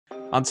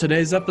On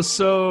today's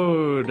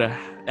episode,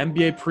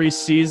 NBA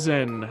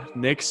preseason,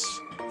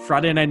 Knicks,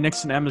 Friday night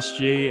Knicks and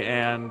MSG,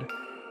 and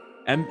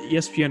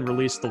ESPN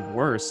released the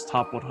worst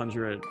top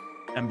 100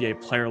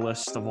 NBA player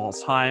list of all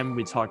time.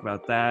 We talk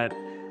about that.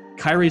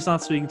 Kyrie's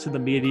not speaking to the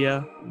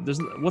media.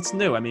 What's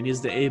new? I mean, he's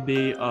the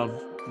AB of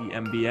the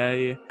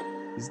NBA.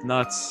 He's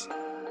nuts.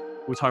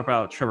 We talk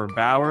about Trevor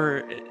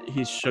Bauer.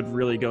 He should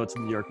really go to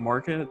the New York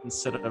market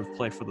instead of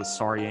play for the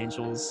sorry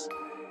Angels.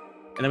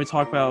 And then we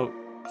talk about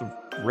the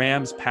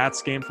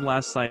Rams-Pats game from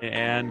last night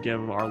and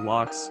give our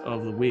locks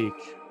of the week.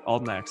 All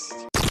next.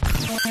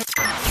 Yeah,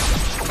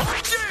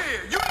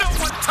 you know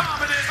what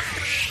time it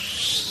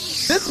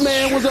is. This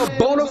man was a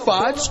bona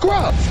fide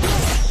scrub.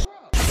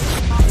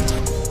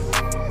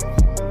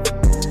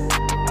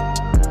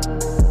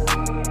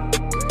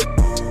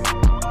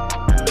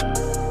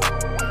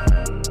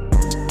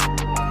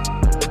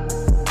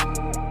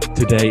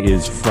 Today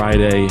is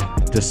Friday,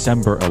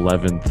 December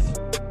 11th.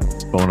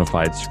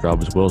 Bonafide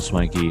Scrubs, Will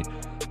Swanky,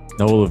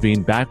 Noah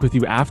Levine, back with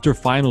you after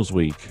finals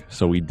week.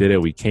 So we did it.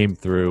 We came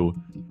through.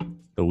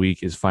 The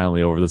week is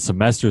finally over. The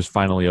semester is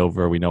finally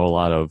over. We know a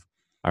lot of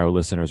our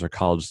listeners are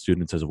college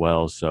students as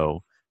well.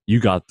 So you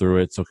got through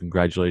it. So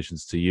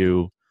congratulations to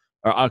you.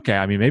 Okay,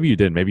 I mean, maybe you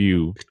didn't. Maybe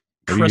you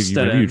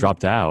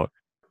dropped out.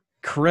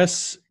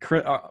 Chris,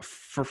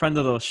 for friend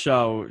of the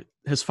show,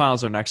 his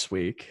finals are next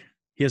week.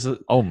 He has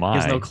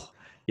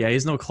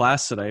no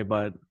class today,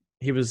 but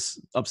he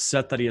was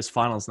upset that he has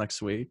finals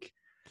next week.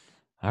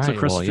 All right, so,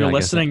 Chris, if you're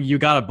listening, you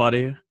got it,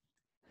 buddy.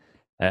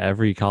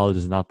 Every college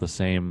is not the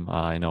same.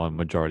 I know a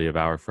majority of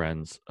our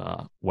friends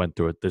went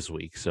through it this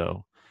week,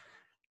 so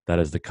that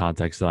is the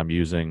context that I'm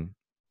using.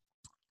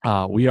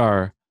 We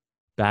are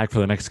back for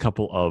the next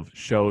couple of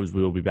shows.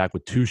 We will be back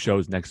with 2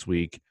 shows next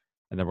week,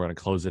 and then we're going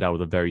to close it out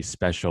with a very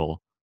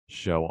special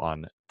show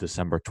on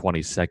December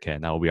 22nd.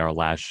 That will be our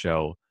last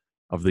show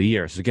of the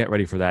year. So get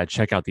ready for that.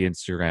 Check out the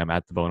Instagram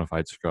at the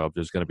Bonafide Scrub.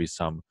 There's going to be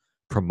some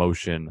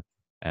promotion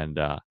and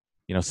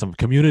some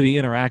community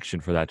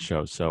interaction for that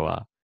show. So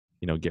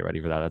get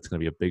ready for that. That's going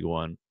to be a big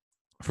one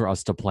for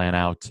us to plan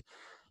out.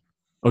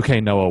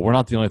 Okay, Noah, we're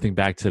not the only thing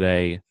back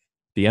today.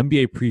 The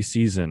NBA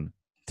preseason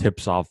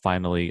tips off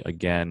finally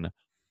again,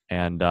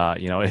 and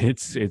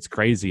it's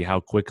crazy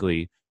how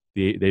quickly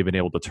they've been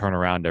able to turn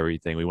around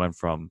everything. We went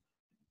from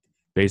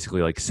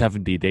basically like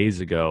 70 days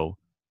ago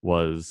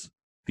was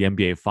the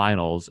NBA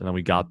finals, and then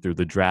we got through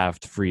the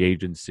draft, free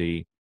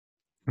agency,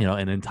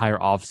 an entire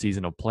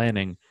offseason of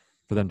planning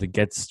for them to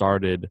get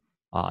started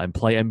and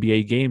play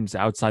NBA games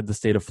outside the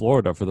state of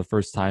Florida for the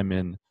first time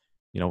in,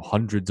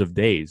 hundreds of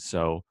days.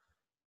 So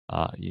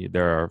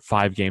there are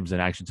 5 games in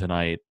action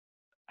tonight.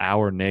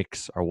 Our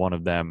Knicks are one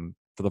of them.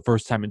 For the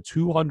first time in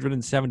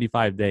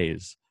 275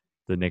 days,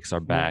 the Knicks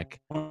are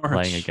back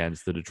playing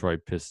against the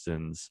Detroit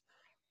Pistons.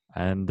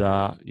 And,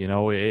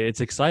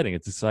 it's exciting.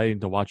 It's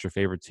exciting to watch your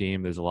favorite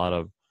team. There's a lot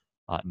of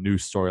new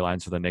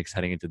storylines for the Knicks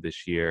heading into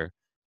this year.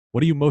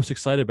 What are you most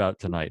excited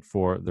about tonight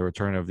for the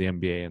return of the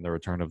NBA and the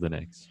return of the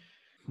Knicks?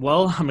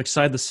 Well, I'm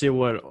excited to see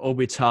what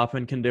Obi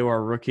Toppin can do,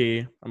 our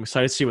rookie. I'm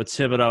excited to see what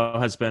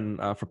Thibodeau has been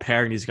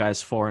preparing these guys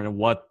for and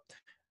what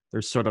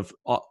their sort of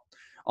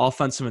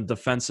offensive and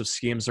defensive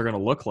schemes are going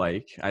to look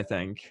like, I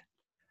think.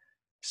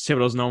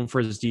 Thibodeau's known for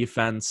his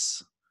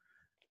defense.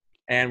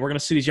 And we're going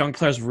to see these young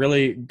players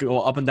really go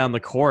up and down the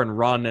court and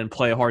run and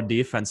play hard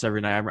defense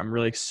every night. I'm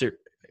really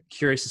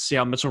curious to see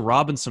how Mitchell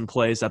Robinson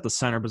plays at the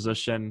center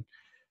position.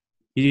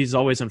 He's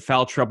always in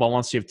foul trouble. I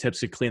want to see if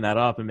Tips could clean that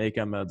up and make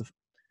him a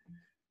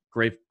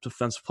great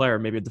defensive player,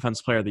 maybe a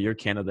defensive player of the year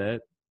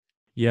candidate.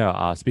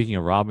 Yeah, speaking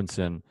of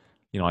Robinson,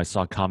 I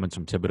saw comments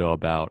from Thibodeau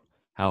about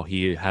how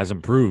he has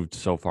improved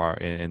so far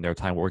in their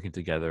time working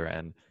together.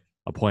 And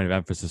a point of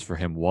emphasis for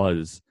him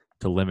was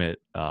to limit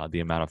the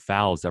amount of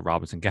fouls that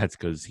Robinson gets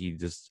because he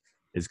just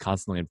is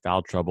constantly in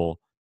foul trouble,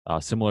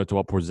 similar to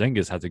what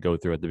Porzingis had to go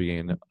through at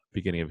the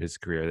beginning of his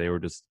career.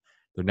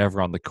 They're never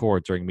on the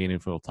court during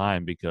meaningful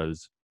time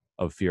because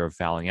of fear of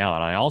fouling out.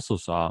 And I also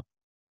saw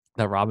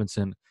that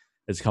Robinson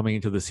is coming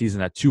into the season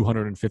at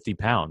 250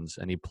 pounds,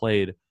 and he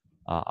played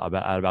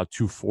about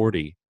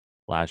 240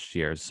 last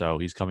year. So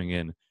he's coming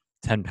in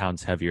 10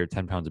 pounds heavier,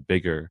 10 pounds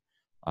bigger,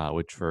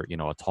 which for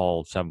a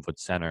tall 7-foot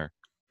center,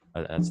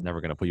 that's never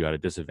going to put you at a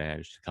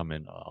disadvantage to come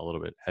in a little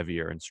bit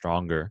heavier and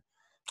stronger.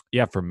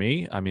 Yeah, for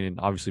me, I mean,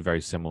 obviously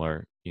very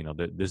similar.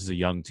 This is a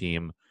young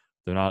team.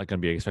 They're not going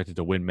to be expected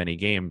to win many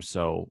games.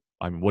 So,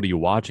 I mean, what are you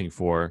watching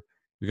for?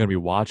 You're going to be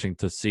watching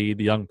to see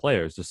the young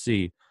players, to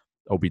see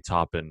Obi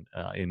Toppin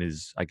in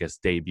his, I guess,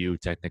 debut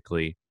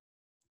technically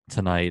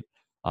tonight.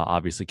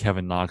 Obviously,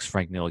 Kevin Knox,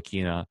 Frank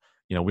Ntilikina.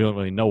 We don't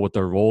really know what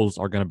their roles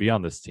are going to be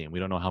on this team. We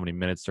don't know how many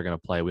minutes they're going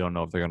to play. We don't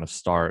know if they're going to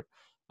start.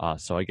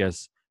 So I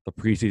guess the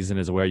preseason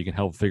is where you can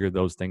help figure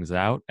those things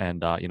out.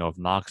 And, if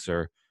Knox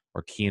or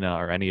Kina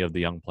or any of the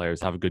young players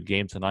have a good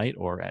game tonight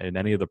or in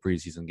any of the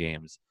preseason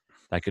games,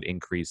 that could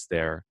increase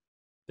their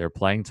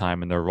playing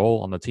time and their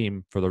role on the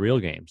team for the real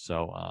game.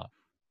 So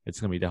it's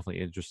going to be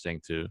definitely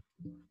interesting to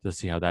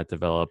see how that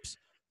develops.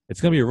 It's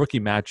going to be a rookie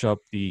matchup,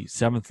 the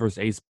 7th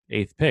versus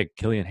 8th pick.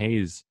 Killian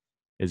Hayes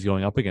is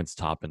going up against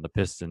Toppin. The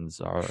Pistons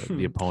are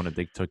the opponent.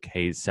 They took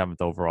Hayes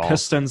 7th overall.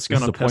 Pistons This is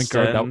gonna a point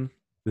guard piston.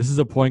 this is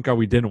a point guard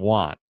we didn't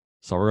want.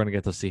 So we're gonna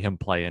get to see him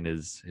play in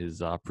his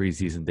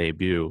preseason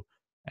debut.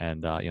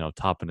 And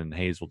Toppin and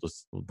Hayes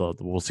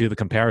we'll see the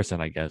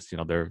comparison, I guess.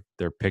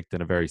 They're picked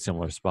in a very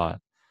similar spot.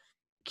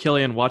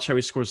 Killian, watch how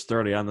he scores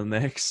 30 on the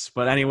Knicks.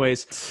 But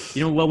anyways,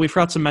 we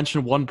forgot to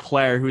mention one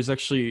player who's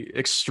actually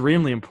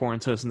extremely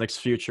important to this Knicks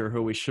future,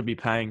 who we should be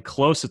paying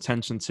close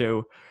attention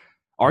to.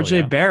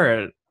 RJ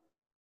Barrett,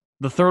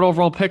 the 3rd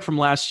overall pick from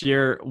last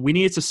year. We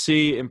need to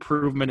see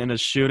improvement in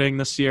his shooting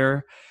this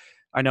year.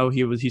 I know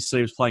he said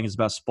he was playing his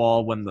best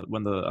ball when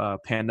the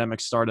pandemic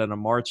started in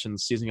March and the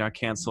season got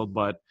canceled,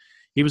 but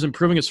he was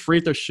improving his free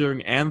throw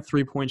shooting and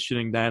 3-point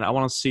shooting then. I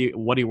want to see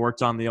what he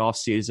worked on in the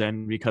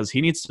offseason because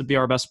he needs to be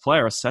our best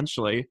player,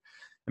 essentially.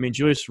 I mean,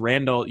 Julius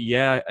Randle,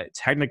 yeah,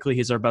 technically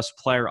he's our best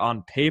player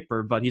on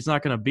paper, but he's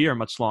not going to be here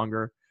much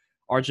longer.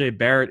 RJ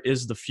Barrett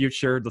is the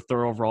future, the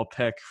 3rd overall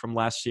pick from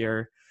last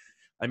year.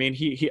 I mean,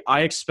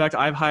 I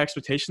have high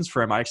expectations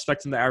for him. I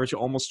expect him to average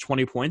almost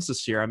 20 points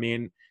this year. I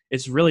mean,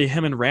 it's really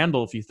him and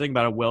Randle, if you think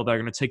about it, Will, that are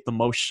going to take the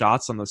most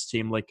shots on this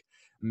team. Like,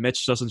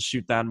 Mitch doesn't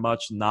shoot that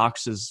much.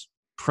 Knox is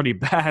pretty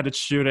bad at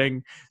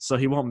shooting, so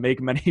he won't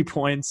make many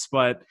points.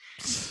 But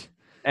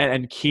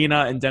and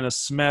Keena and Dennis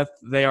Smith,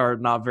 they are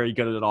not very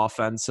good at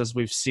offense, as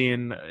we've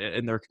seen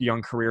in their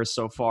young careers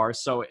so far.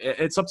 So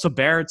it's up to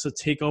Barrett to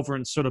take over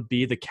and sort of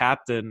be the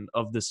captain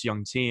of this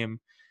young team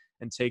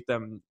and take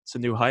them to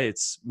new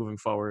heights moving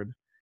forward.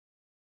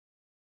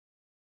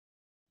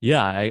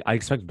 Yeah, I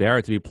expect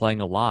Barrett to be playing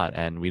a lot,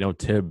 and we know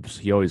Tibbs,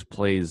 he always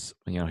plays,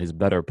 his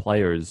better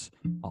players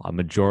a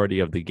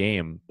majority of the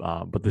game.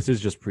 But this is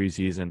just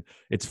preseason.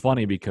 It's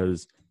funny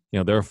because,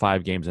 there are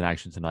 5 games in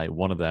action tonight.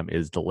 One of them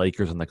is the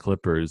Lakers and the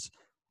Clippers.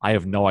 I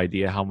have no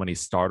idea how many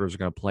starters are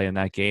going to play in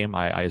that game.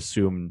 I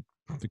assume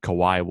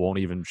Kawhi won't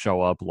even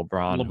show up.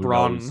 LeBron. Who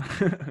knows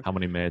how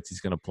many minutes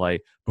he's going to play.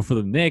 But for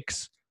the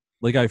Knicks,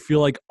 I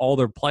feel like all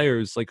their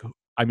players, who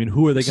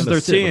are they going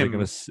to sit?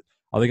 Team.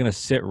 Are they going to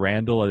sit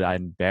Randle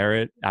and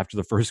Barrett after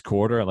the first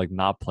quarter and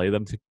not play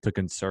them to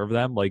conserve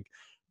them?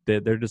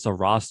 They're just a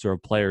roster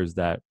of players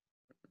that,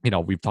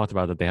 we've talked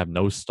about that they have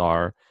no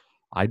star.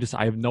 I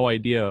have no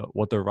idea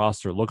what their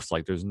roster looks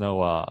like. There's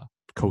no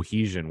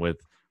cohesion with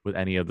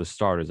any of the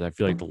starters. I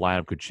feel like the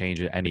lineup could change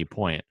at any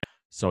point.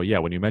 So yeah,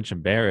 when you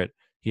mention Barrett,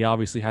 he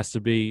obviously has to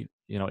be,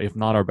 if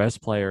not our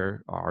best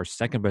player, our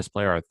second best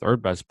player, our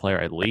third best player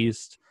at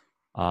least.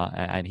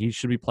 And he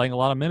should be playing a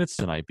lot of minutes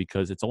tonight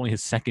because it's only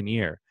his second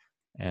year.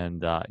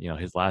 And,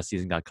 his last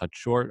season got cut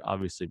short,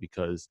 obviously,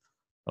 because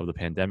of the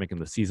pandemic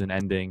and the season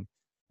ending.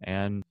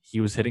 And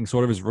he was hitting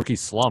sort of his rookie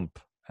slump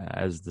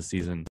as the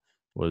season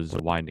was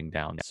winding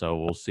down. So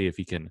we'll see if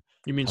he can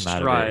come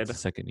stride. Out of it. It's the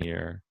second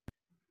year.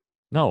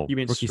 No, you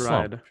mean rookie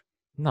stride? Slump.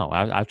 No,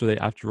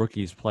 after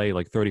rookies play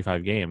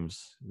 35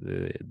 games,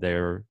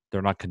 they're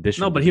not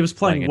conditioned. No, but he was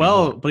playing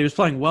well. Anymore. But he was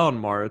playing well in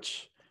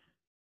March.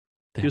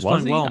 He was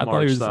playing well in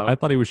March, though. I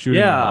thought he was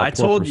shooting. Yeah, I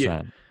told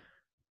percent. you.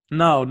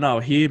 No,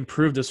 he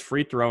improved his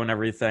free throw and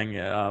everything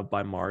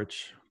by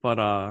March. But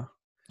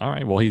all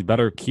right, well, he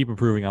better keep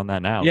improving on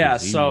that now. Yeah.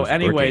 So,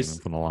 anyways,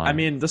 from the line. I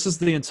mean, this is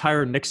the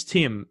entire Knicks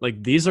team.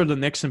 These are the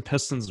Knicks and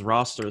Pistons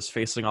rosters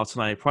facing off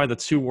tonight. Probably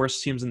the 2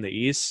 worst teams in the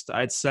East,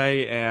 I'd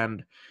say,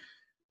 and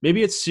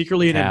maybe it's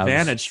secretly an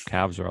advantage.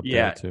 Cavs are up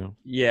there too.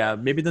 Yeah,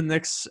 maybe the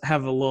Knicks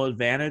have a little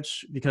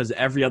advantage because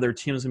every other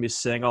team is gonna be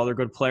sitting all their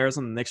good players,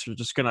 and the Knicks are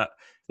just gonna.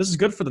 This is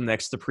good for the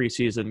Knicks, the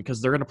preseason,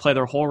 because they're gonna play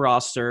their whole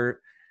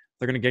roster.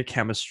 They're going to get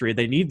chemistry.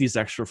 They need these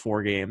extra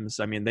 4 games.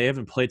 I mean, they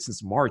haven't played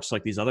since March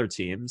like these other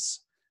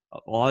teams.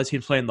 A lot of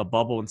teams play in the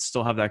bubble and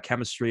still have that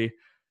chemistry.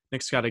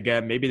 Knicks got to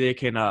get. Maybe they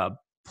can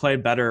play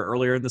better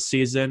earlier in the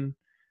season.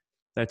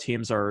 That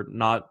teams are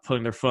not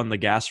putting their foot on the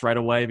gas right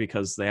away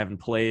because they haven't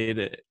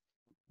played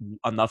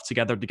enough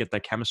together to get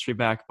that chemistry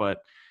back. But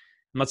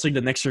I'm not saying the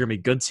Knicks are going to be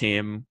a good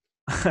team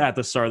at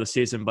the start of the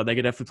season, but they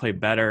could definitely play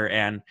better.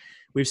 And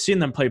we've seen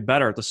them play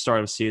better at the start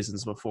of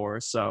seasons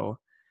before. So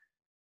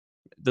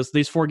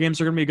these 4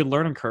 games are going to be a good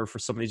learning curve for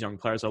some of these young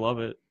players. I love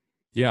it.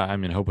 Yeah, I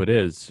mean, hope it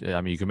is.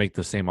 I mean, you can make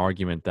the same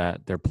argument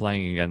that they're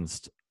playing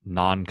against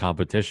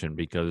non-competition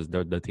because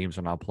the teams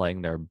are not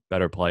playing their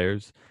better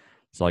players.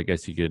 So I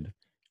guess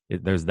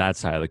there's that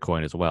side of the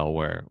coin as well,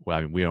 where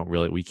I mean,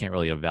 we can't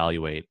really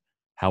evaluate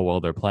how well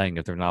they're playing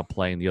if they're not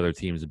playing the other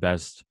team's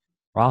best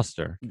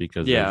roster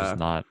because they're just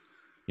not,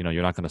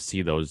 you're not going to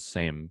see those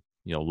same,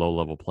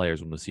 low-level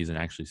players when the season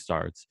actually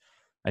starts.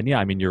 And yeah,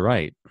 I mean, you're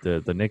right.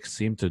 The Knicks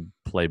seem to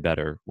play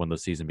better when the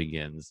season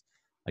begins.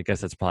 I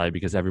guess that's probably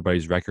because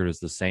everybody's record is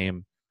the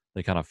same.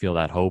 They kind of feel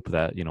that hope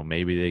that,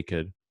 maybe they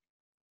could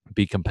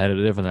be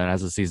competitive. And then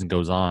as the season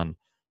goes on,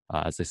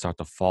 as they start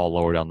to fall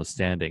lower down the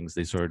standings,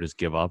 they sort of just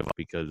give up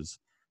because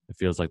it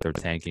feels like they're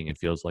tanking. It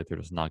feels like they're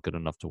just not good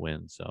enough to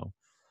win. So,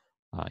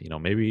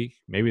 maybe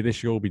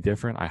this year will be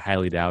different. I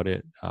highly doubt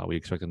it. We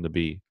expect them to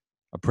be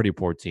a pretty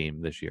poor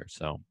team this year.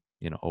 So,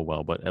 oh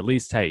well. But at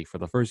least, hey, for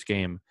the first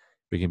game,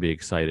 we can be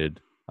excited.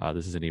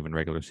 This isn't even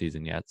regular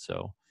season yet,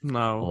 so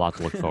no, a lot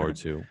to look forward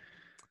to.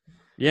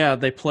 Yeah,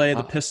 they play the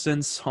Uh,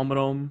 Pistons home and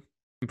home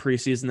in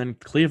preseason, then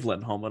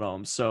Cleveland home and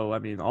home. So I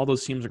mean, all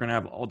those teams are gonna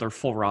have all their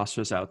full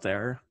rosters out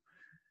there.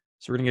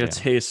 So we're gonna get a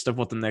yeah. taste of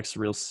what the next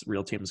real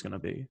team is gonna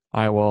be.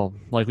 All right. Well,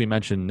 like we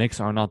mentioned, Knicks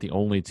are not the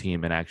only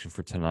team in action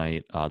for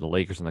tonight. The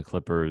Lakers and the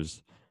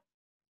Clippers.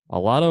 A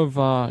lot of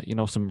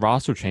some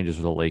roster changes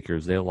for the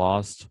Lakers. They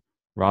lost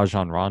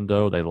Rajon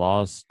Rondo. They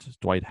lost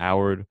Dwight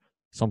Howard.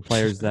 Some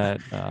players that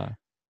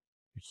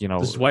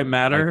Does Dwight I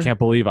matter? can't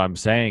believe I'm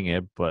saying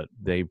it, but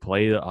they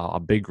played a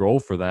big role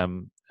for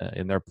them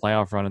in their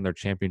playoff run and their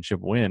championship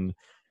win.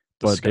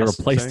 But they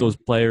replaced those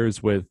Disgusting.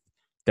 players with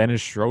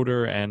Dennis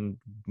Schroeder and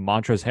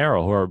Montrezl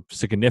Harrell, who are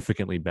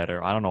significantly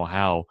better. I don't know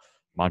how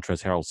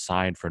Montrezl Harrell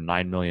signed for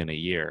 $9 million a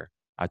year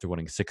after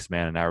winning six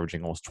man and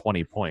averaging almost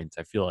 20 points.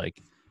 I feel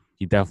like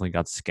he definitely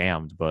got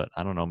scammed, but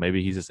I don't know.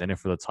 Maybe he's just in it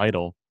for the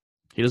title.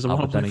 He doesn't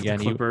want But to play then for the again,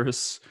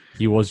 Clippers.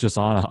 he was just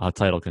on a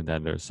title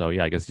contender, so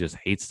yeah, I guess he just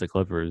hates the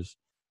Clippers.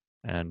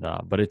 And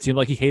but it seemed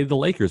like he hated the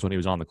Lakers when he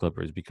was on the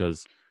Clippers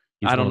because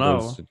he's I one don't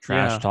of those know.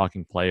 trash Yeah.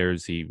 talking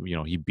players. He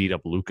beat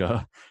up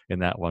Luca in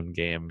that one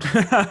game.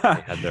 They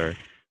had their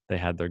they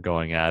had their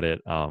going at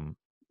it. I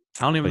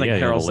don't even But think yeah,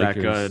 the Harrell's that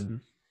Lakers good.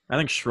 I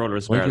think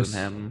Schroeder's better than Lakers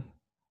him.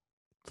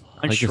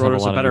 I think Lakers have a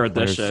Schroeder's a lot of new better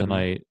players addition.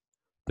 tonight.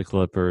 The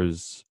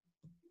Clippers,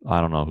 I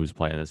don't know who's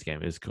playing this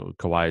game. Is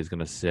Kawhi is going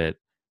to sit?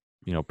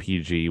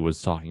 PG was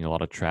talking a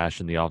lot of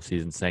trash in the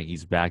offseason, saying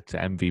he's back to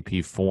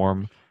MVP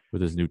form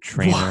with his new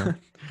trainer. What?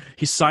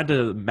 He signed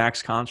a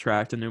max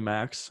contract, a new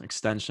max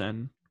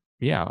extension.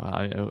 Yeah,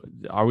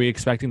 are we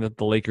expecting that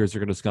the Lakers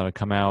are just going to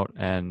come out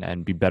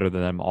and be better than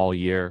them all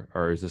year,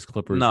 or is this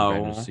Clippers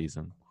revenge No,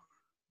 season?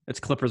 it's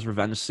Clippers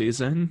revenge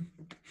season.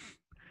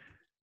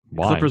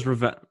 Why?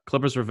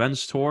 Clippers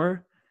revenge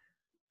tour.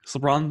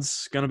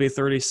 LeBron's gonna be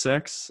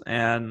 36,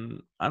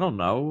 and I don't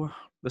know.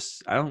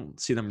 I don't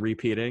see them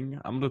repeating.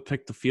 I'm gonna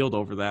pick the field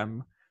over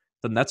them.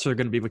 The Nets are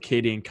gonna be with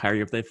KD and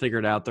Kyrie. If they figure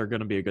it out, they're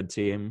gonna be a good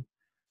team.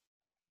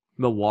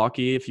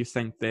 Milwaukee, if you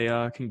think they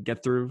can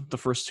get through the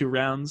first two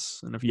rounds,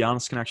 and if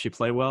Giannis can actually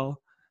play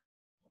well,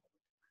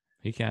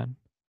 He can.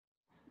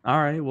 all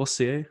right, we'll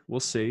see. We'll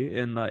see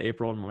in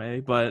April and May.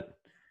 But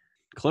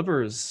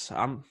Clippers,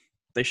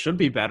 they should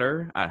be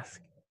better.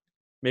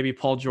 Maybe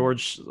Paul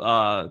George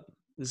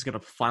is gonna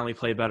finally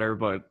play better,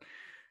 but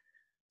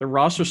the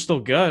roster's still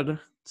good.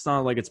 It's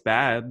not like it's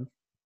bad.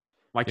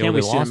 Why Yeah, well, can't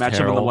we they see them lost match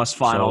up in the Harrell, West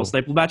Finals? so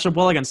They match up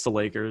well against the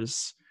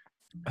Lakers.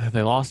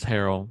 they lost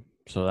Harrell,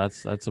 so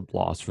that's a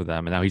loss for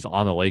them. And now he's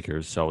on the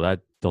Lakers, so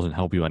that doesn't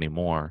help you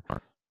anymore.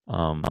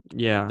 Um,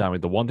 Yeah, I mean,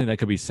 the one thing that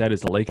could be said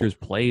is the Lakers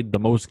played the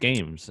most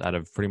games out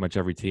of pretty much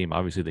every team.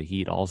 Obviously, the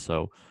Heat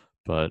also,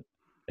 but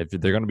if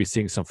they're going to be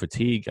seeing some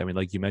fatigue, I mean,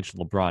 like you mentioned,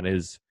 LeBron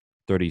is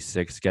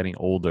 36, getting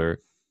older.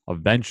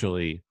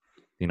 Eventually,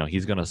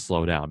 he's going to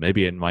slow down.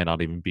 Maybe it might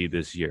not even be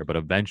this year, but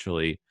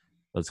eventually,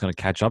 that's going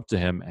to catch up to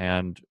him.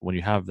 And when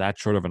you have that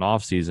short of an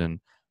off season,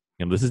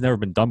 this has never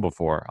been done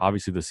before.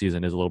 Obviously, the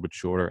season is a little bit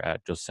shorter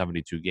at just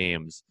 72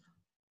 games,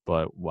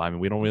 but I mean,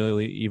 we don't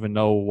really even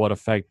know what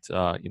effect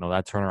that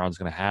turnaround is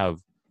going to have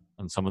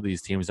on some of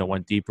these teams that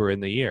went deeper in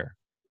the year.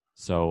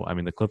 So I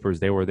mean, the Clippers,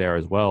 they were there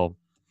as well,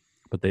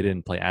 but they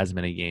didn't play as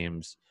many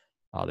games.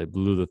 They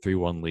blew the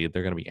 3-1 lead.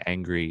 They're going to be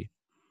angry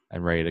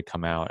and ready to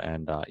come out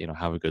and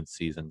have a good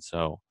season.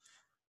 So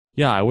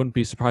yeah, I wouldn't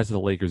be surprised if the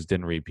Lakers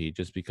didn't repeat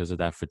just because of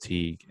that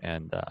fatigue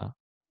and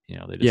they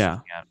just yeah,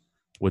 can't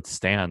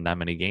withstand that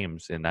many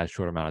games in that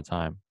short amount of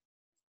time.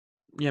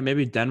 yeah.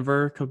 Maybe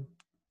Denver could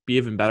be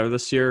even better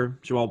this year.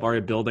 Joel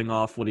Barry building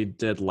off what he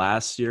did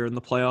last year in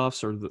the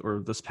playoffs,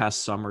 or this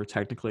past summer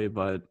technically.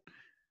 But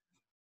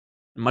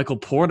Michael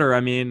Porter, I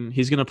mean,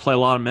 he's going to play a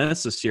lot of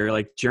minutes this year.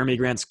 Like Jeremy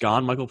Grant's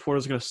gone, Michael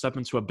Porter's going to step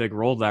into a big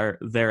role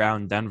there out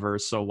in Denver.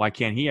 So why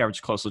can't he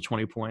average close to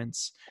 20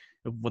 points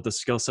with the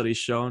skill set he's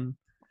shown?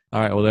 All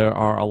right. Well, there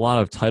are a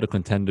lot of title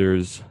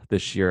contenders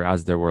this year,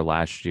 as there were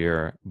last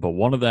year, but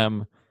one of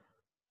them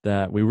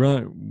that we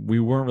weren't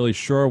really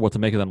sure what to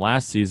make of them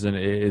last season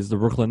is the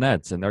Brooklyn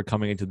Nets, and they're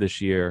coming into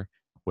this year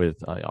with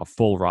a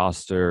full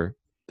roster.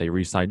 They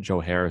re-signed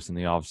Joe Harris in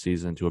the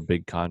offseason to a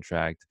big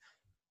contract.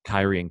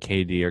 Kyrie and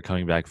KD are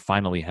coming back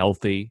finally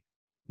healthy.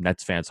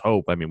 Nets fans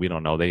hope. I mean, we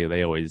don't know.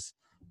 They always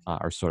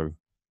are sort of,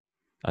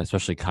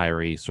 especially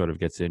Kyrie, sort of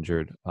gets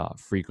injured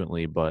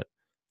frequently, but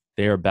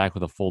they are back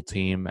with a full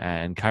team.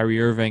 And Kyrie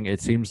Irving,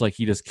 it seems like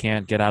he just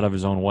can't get out of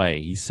his own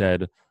way. He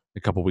said a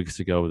couple weeks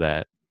ago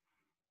that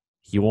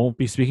he won't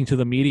be speaking to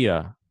the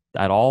media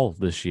at all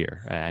this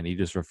year, and he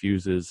just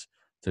refuses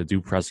to do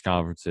press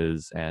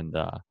conferences and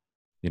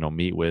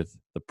meet with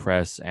the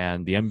press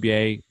and the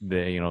NBA.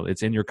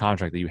 It's in your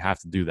contract that you have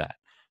to do that,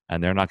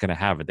 and they're not going to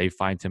have it. They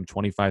fined him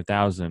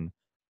 $25,000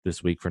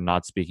 this week for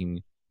not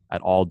speaking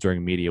at all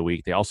during media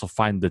week. They also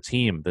fined the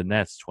team, the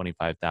Nets,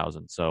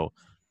 $25,000. So,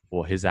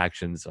 well, his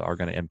actions are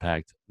going to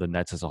impact the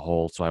Nets as a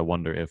whole. So I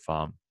wonder if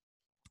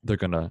they're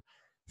going to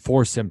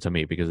force him to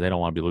meet because they don't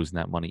want to be losing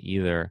that money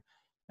either.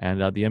 And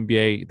the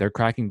NBA, they're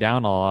cracking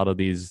down on a lot of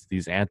these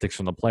antics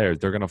from the players.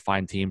 They're going to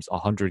fine teams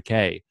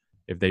 $100K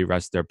if they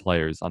rest their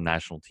players on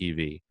national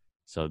TV.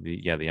 So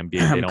the NBA,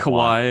 they don't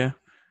want Kawhi.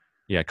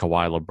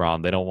 Kawhi,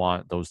 LeBron. They don't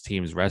want those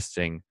teams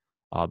resting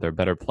their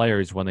better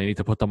players when they need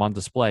to put them on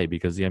display,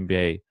 because the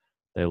NBA,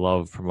 they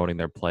love promoting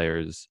their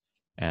players,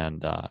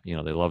 and they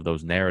love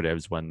those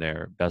narratives when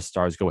their best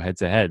stars go head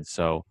to head.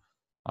 So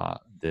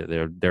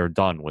they're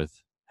done with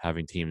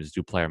having teams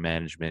do player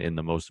management in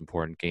the most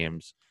important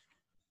games.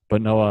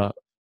 But Noah,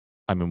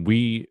 I mean,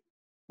 we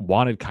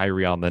wanted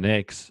Kyrie on the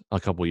Knicks a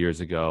couple years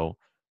ago.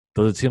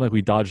 Does it seem like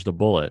we dodged a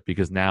bullet?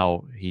 Because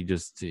now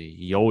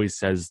he always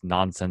says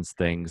nonsense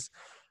things.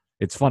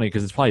 It's funny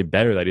because it's probably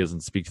better that he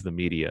doesn't speak to the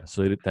media,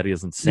 so that he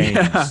doesn't say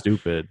anything Yeah.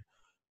 stupid.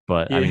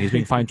 But I mean, he's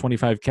being fined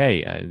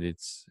 $25K.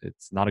 It's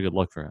not a good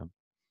look for him.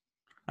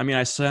 I mean,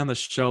 I said on the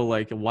show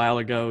like a while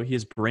ago,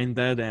 he's brain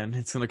dead, and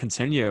it's going to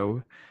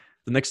continue.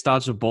 The Knicks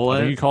dodged a I think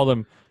bullet. you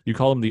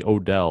call him the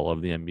Odell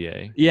of the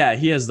NBA, Yeah,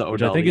 he is the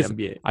which Odell of the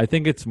NBA. I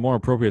think it's more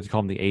appropriate to call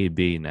him the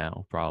AB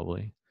now,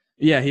 probably.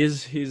 Yeah,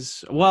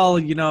 he's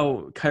well,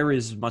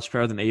 Kyrie's much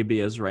better than AB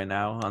is right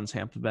now on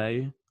Tampa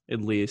Bay,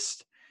 at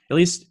least. At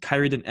least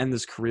Kyrie didn't end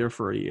his career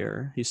for a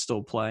year. He's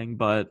still playing,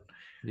 but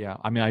Yeah,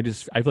 I mean, I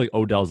feel like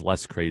Odell's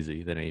less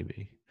crazy than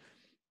AB.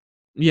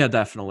 yeah,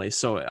 definitely.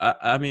 So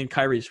I mean,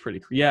 Kyrie's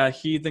pretty. Yeah,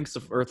 he thinks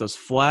the Earth is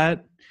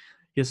flat.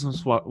 He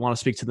doesn't want to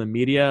speak to the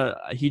media.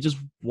 He just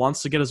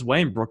wants to get his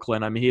way in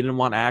Brooklyn. I mean, he didn't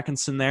want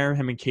Atkinson there.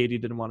 Him and Katie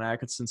didn't want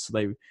Atkinson, so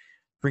they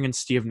bring in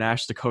Steve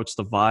Nash to coach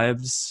the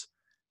Vibes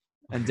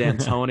and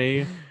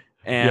D'Antoni.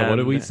 Yeah, what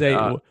did we And say?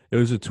 It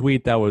was a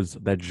tweet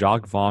that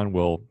Jacques Vaughn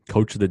will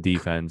coach the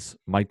defense,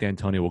 Mike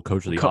D'Antoni will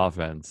coach the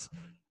offense,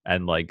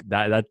 and like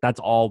that's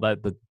all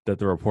that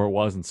the report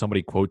was. And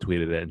somebody quote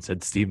tweeted it and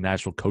said Steve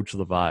Nash will coach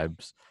the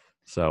Vibes.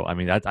 So I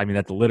mean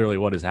that's literally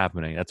what is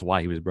happening. That's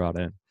why he was brought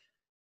in.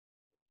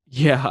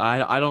 yeah,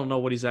 I don't know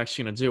what he's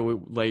actually gonna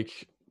do.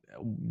 Like,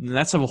 the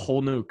Nets have a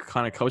whole new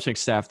kind of coaching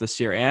staff this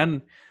year,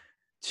 and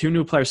two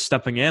new players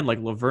stepping in, like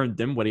Laverne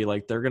Dinwiddie.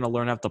 Like, they're gonna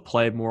learn how to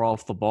play more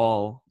off the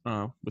ball,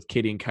 with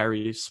Katie and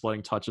Kyrie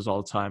splitting touches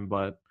all the time.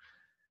 But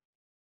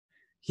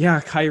yeah,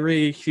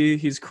 Kyrie,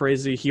 he's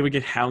crazy. He would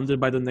get hounded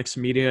by the Knicks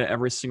media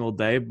every single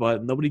day,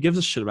 but nobody gives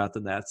a shit about the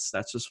Nets.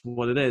 That's just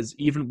what it is.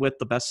 Even with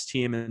the best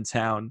team in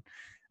town,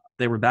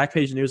 they were back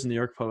page news in the New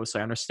York Post.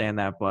 I understand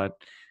that, but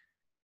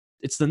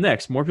it's the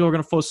Knicks. More people are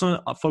going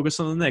to focus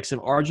on the Knicks. If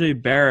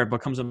RJ Barrett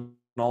becomes an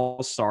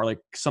all-star, like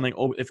something,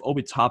 if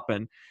Obi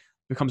Toppin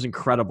becomes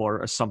incredible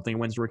or something,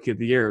 wins Rookie of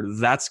the Year,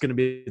 that's going to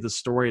be the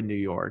story in New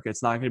York.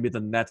 It's not going to be the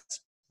Nets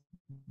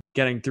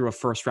getting through a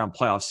first-round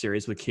playoff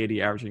series with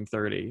KD averaging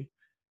 30.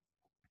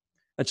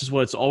 That's just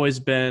what it's always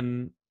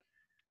been.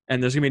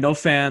 And there's going to be no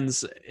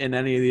fans in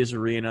any of these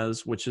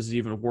arenas, which is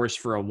even worse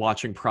for a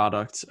watching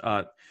product.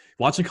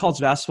 Watching college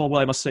basketball,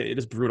 well, I must say it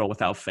is brutal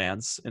without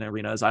fans in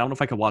arenas. I don't know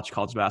if I could watch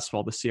college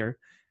basketball this year.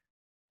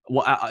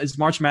 Well, is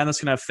March Madness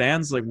going to have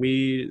fans? Like,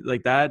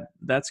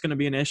 that's going to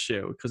be an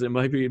issue because it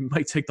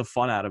might take the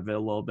fun out of it a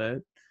little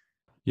bit.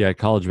 Yeah,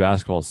 college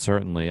basketball,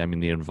 certainly. I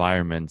mean, the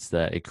environments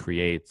that it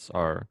creates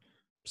are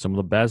some of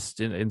the best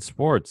in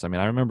sports. I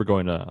mean,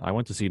 I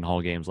went to Seton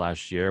Hall games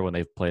last year when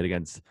they played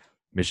against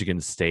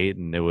Michigan State,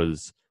 and it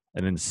was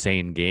an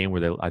insane game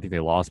where I think they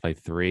lost by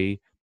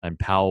 3, and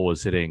Powell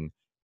was hitting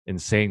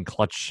insane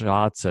clutch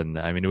shots. And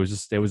I mean, it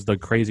was the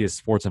craziest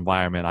sports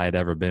environment I had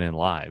ever been in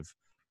live.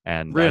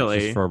 And Really?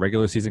 just for a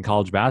regular season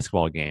college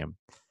basketball game.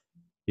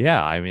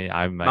 Yeah, I mean,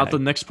 Not the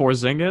Knicks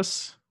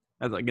Porzingis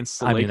against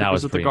the Lakers that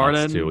was at the pretty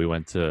Garden nuts too. We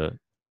went to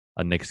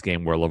a Knicks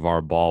game where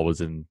LeVar Ball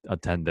was in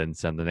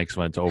attendance, and the Knicks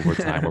went to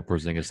overtime where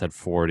Porzingis had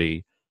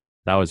 40.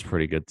 That was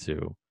pretty good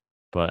too.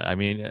 But I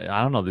mean,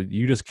 I don't know.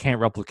 You just can't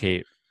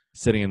replicate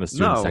sitting in the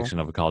student section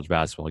of a college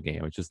basketball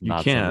game. It's just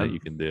not something that you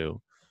can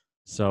do.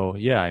 So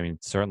yeah, I mean,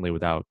 certainly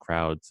without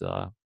crowds,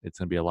 it's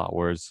going to be a lot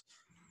worse.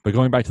 But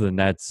going back to the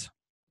Nets,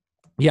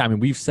 yeah, I mean,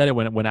 we've said it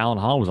when Alan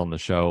Hall was on the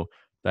show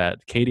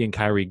that Katie and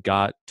Kyrie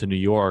got to New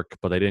York,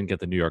 but they didn't get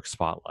the New York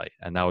spotlight,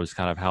 and that was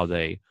kind of how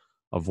they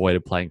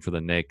avoided playing for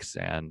the Knicks.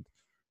 And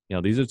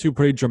these are two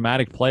pretty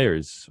dramatic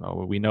players.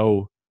 We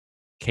know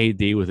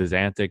KD with his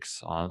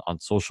antics on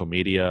social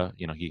media.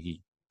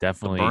 He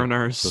definitely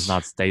does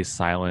not stay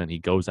silent. He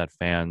goes at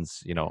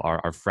fans.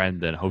 Our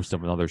friend and host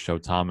of another show,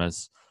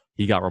 Thomas,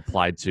 he got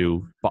replied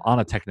to, but on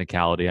a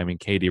technicality. I mean,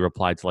 KD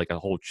replied to like a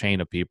whole chain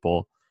of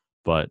people,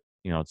 but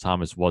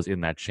Thomas was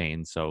in that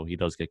chain, so he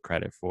does get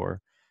credit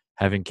for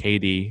having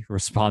KD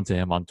respond to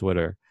him on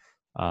Twitter.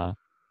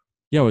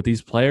 With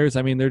these players,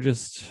 I mean, they're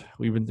just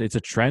it's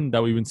a trend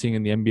that we've been seeing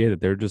in the NBA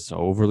that they're just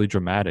overly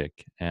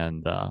dramatic.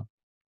 And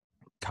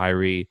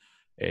Kyrie,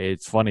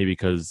 it's funny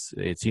because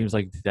it seems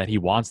like that he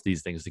wants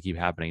these things to keep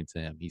happening to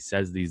him. He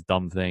says these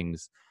dumb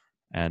things,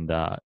 and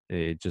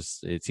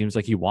it seems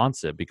like he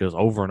wants it because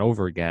over and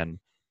over again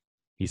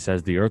he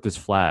says the earth is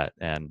flat,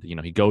 and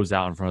he goes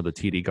out in front of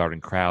the TD Garden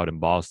crowd in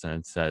Boston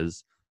and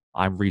says,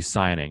 I'm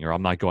re-signing, or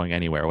I'm not going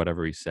anywhere,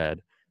 whatever he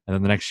said. And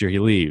then the next year he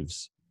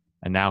leaves.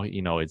 And now,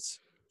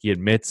 he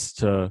admits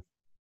to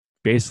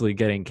basically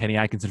getting Kenny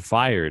Atkinson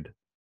fired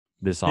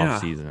this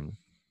offseason.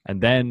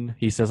 And then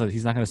he says that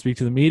he's not going to speak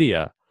to the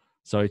media.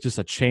 So it's just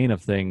a chain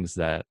of things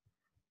that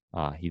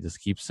He just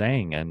keeps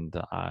saying, and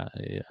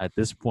at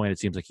this point, it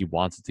seems like he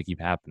wants it to keep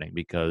happening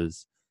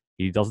because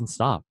he doesn't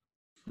stop.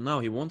 No,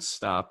 he won't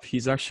stop.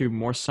 He's actually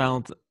more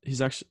silent.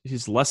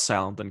 He's less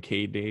silent than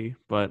KD.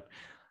 But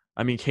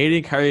I mean, KD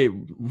and Kyrie,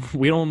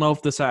 we don't know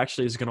if this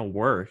actually is gonna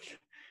work.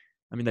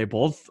 I mean, they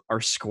both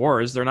are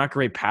scorers. They're not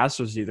great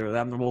passers either.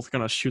 They're both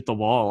gonna shoot the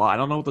ball. I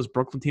don't know what this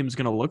Brooklyn team is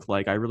gonna look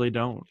like. I really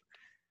don't.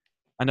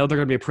 I know they're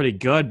gonna be pretty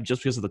good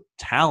just because of the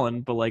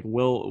talent, but like,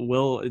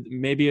 will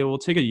maybe it will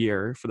take a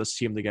year for this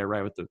team to get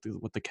right with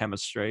the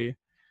chemistry.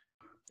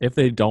 If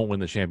they don't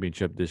win the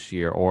championship this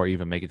year or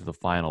even make it to the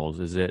finals,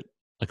 is it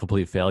a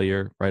complete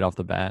failure right off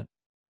the bat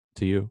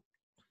to you?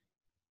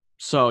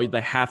 So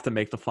they have to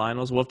make the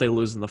finals. What if they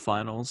lose in the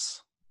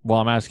finals? Well,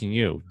 I'm asking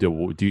you,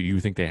 do you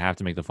think they have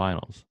to make the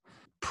finals?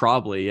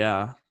 Probably,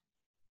 yeah.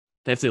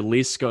 They have to at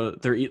least go.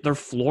 Their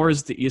floor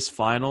is the East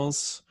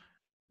Finals.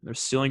 Their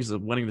ceiling is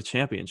winning the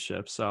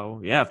championship.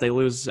 So yeah, if they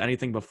lose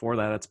anything before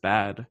that, that's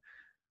bad.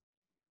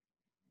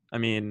 I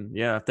mean,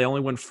 yeah, if they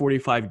only win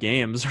 45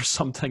 games or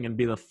something and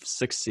be the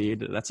sixth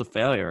seed, that's a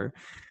failure.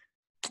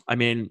 I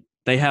mean,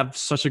 they have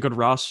such a good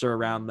roster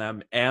around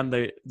them, and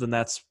the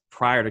Nets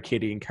prior to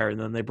Katie and Kyrie,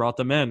 and then they brought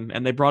them in,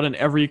 and they brought in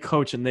every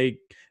coach, and they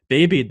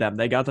babied them.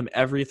 They got them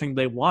everything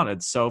they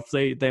wanted. So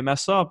if they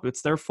mess up,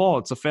 it's their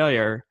fault. It's a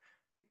failure.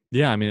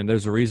 Yeah, I mean,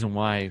 there's a reason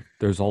why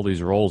there's all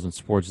these roles in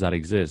sports that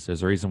exist.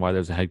 There's a reason why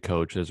there's a head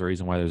coach. There's a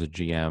reason why there's a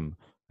GM,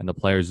 and the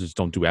players just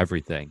don't do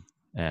everything.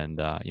 And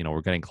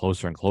we're getting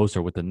closer and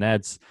closer with the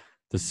Nets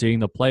to seeing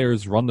the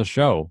players run the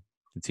show.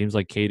 It seems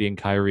like Katie and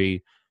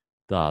Kyrie,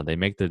 they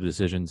make the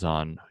decisions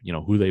on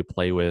who they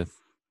play with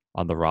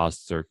on the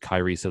roster.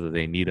 Kyrie said that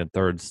they need a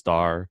third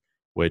star,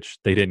 which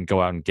they didn't go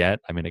out and get.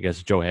 I mean, I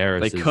guess Joe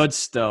Harris They could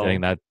still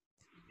getting that.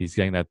 He's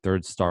getting that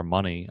third star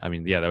money. I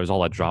mean, yeah, there was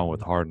all that drama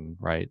with Harden,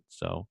 right?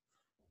 So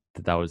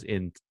that was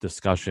in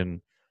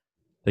discussion.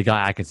 They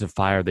got Atkinson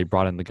fired. They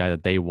brought in the guy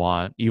that they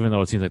want, even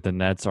though it seems like the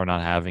Nets are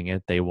not having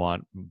it. They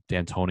want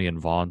D'Antoni and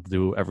Vaughn to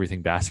do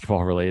everything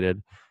basketball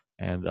related,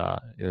 and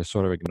they're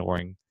sort of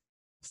ignoring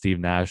Steve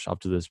Nash up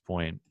to this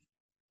point.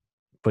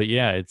 But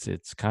yeah,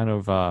 it's kind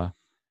of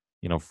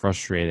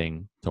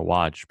frustrating to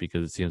watch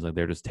because it seems like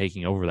they're just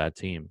taking over that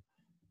team,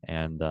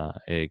 and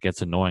it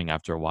gets annoying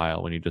after a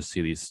while when you just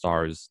see these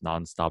stars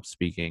nonstop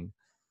speaking.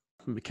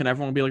 Can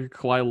everyone be like a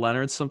Kawhi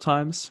Leonard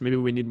sometimes? Maybe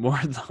we need more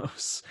of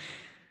those.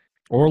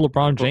 Or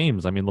LeBron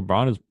James. I mean,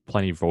 LeBron is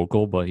plenty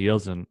vocal, but he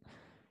doesn't.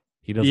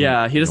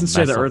 Yeah, he doesn't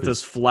say mess the up Earth is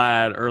his.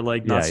 flat or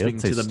like Yeah, not he doesn't speaking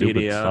say to the stupid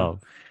media. stuff.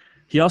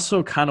 He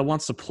also kind of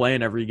wants to play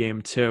in every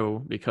game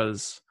too,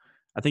 because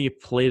I think he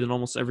played in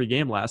almost every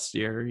game last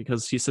year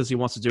because he says he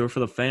wants to do it for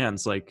the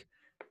fans. Like,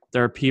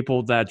 there are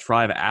people that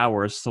drive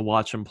hours to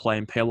watch him play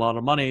and pay a lot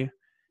of money.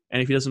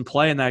 And if he doesn't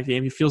play in that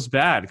game, he feels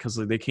bad because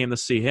they came to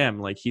see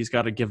him. Like, he's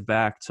got to give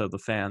back to the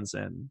fans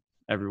and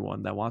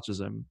everyone that watches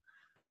him.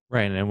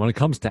 Right, and when it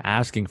comes to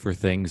asking for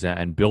things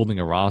and building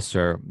a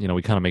roster,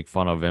 we kind of make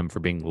fun of him for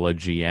being the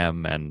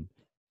GM, and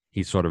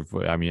he sort of,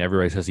 I mean,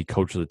 everybody says he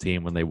coached the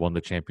team when they won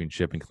the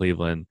championship in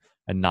Cleveland,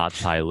 and not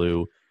Ty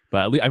Lue.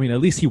 But at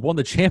least he won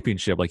the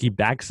championship. Like, he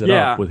backs it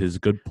up with his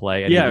good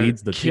play, and he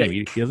leads the team.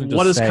 He doesn't just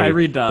what has say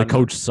Kyrie done? The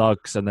coach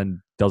sucks and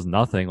then does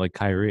nothing like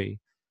Kyrie.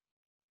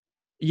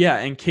 Yeah,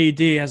 and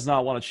KD has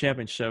not won a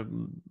championship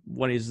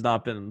when he's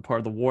not been part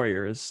of the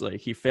Warriors.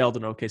 Like, he failed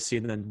in OKC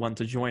and then went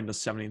to join the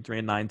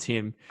 73-9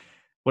 team.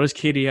 What has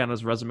KD on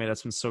his resume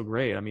that's been so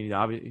great? I mean,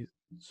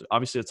 he's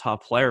obviously a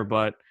top player,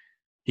 but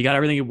he got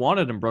everything he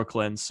wanted in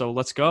Brooklyn. So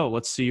let's go.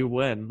 Let's see you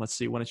win. Let's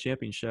see you win a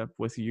championship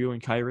with you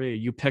and Kyrie.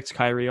 You picked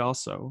Kyrie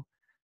also.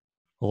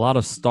 A lot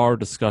of star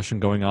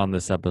discussion going on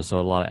this episode.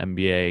 A lot of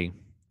NBA,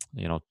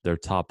 their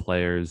top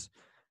players.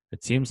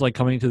 It seems like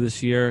coming to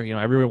this year,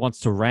 everyone wants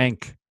to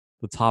rank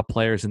the top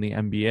players in the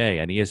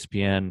NBA, and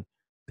ESPN,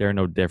 they're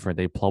no different.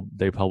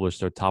 They publish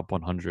their top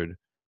 100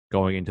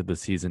 going into the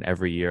season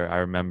every year. I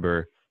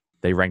remember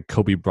they ranked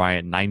Kobe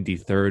Bryant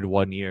 93rd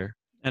one year.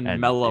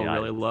 And Melo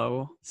really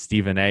low.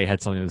 Stephen A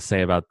had something to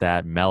say about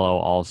that. Melo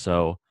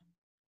also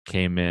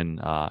came in,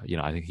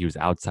 I think he was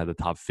outside the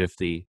top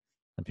 50,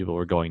 and people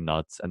were going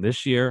nuts. And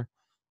this year,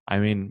 I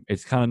mean,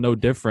 it's kind of no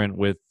different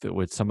with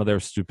some of their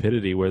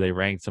stupidity where they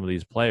ranked some of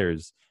these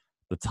players.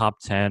 The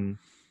top 10,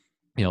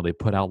 they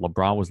put out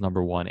LeBron was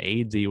number 1,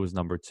 AD was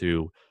number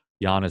 2,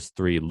 Giannis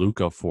 3,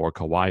 Luka 4,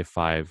 Kawhi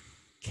 5,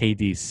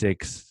 KD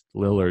 6,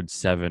 Lillard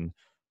 7,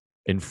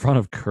 in front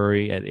of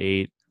Curry at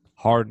 8,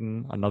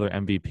 Harden, another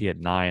MVP at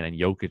 9, and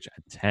Jokic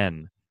at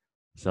 10.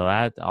 So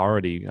that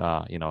already,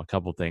 a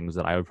couple things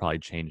that I would probably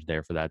change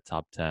there for that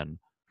top 10.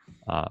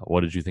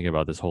 What did you think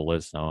about this whole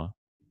list, Noah?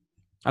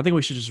 I think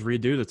we should just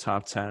redo the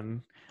top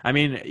 10. I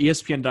mean,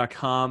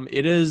 ESPN.com,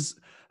 it is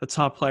the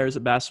top players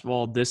of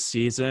basketball this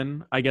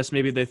season. I guess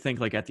maybe they think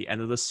like at the end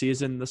of the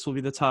season, this will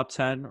be the top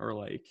 10, or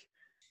like,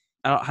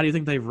 how do you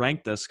think they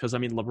ranked this? Because I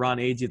mean,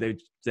 LeBron, AD,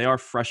 they are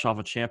fresh off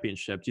a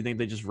championship. Do you think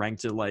they just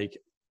ranked it like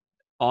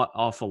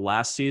off of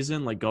last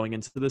season, like going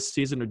into this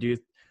season, or do you?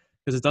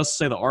 Because it does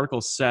say the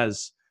article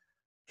says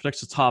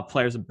predicts the top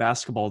players in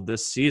basketball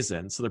this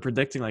season. So they're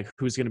predicting like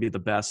who's going to be the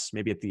best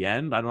maybe at the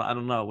end. I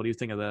don't know. What do you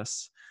think of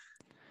this?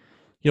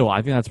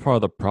 I think that's part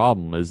of the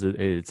problem. Is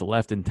it's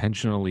left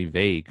intentionally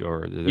vague,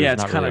 or Yeah,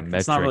 there's not really a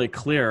it's not metric. really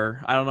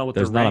clear. I don't know what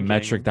they're There's not a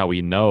metric ranking. that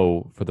we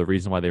know for the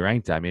reason why they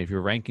ranked it. I mean, if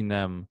you're ranking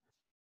them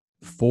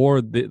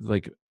for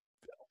the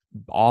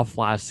off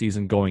last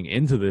season going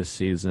into this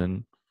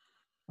season,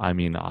 I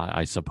mean,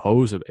 I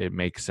suppose it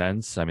makes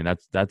sense. I mean,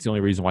 that's the only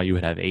reason why you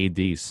would have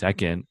AD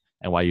second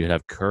and why you would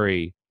have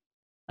Curry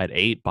at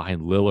 8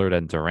 behind Lillard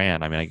and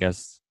Durant. I mean, I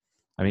guess.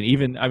 I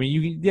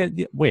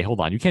mean, wait, hold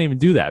on. You can't even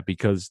do that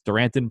because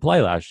Durant didn't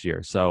play last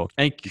year, so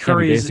And you can't be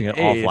Curry's basing it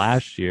off eighth.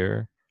 last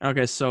year.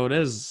 Okay, so it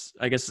is.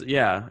 I guess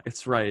yeah,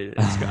 it's right.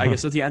 It's I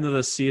guess at the end of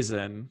the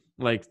season,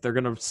 like they're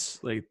gonna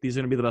like these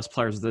are gonna be the best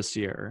players this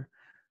year.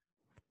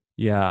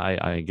 Yeah,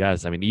 I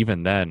guess. I mean,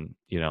 even then,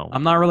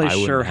 I'm not really I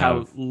sure wouldn't how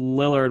have.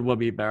 Lillard will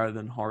be better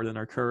than Harden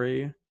or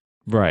Curry.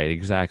 Right,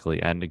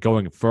 exactly. And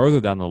going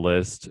further down the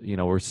list,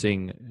 we're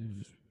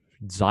seeing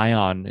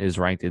Zion is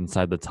ranked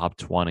inside the top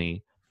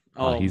 20.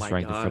 Oh He's my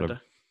ranked in front of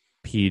god.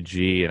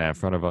 PG and in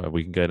front of,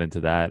 we can get into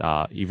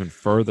that. Even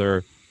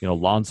further,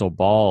 Lonzo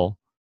Ball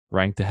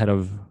ranked ahead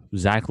of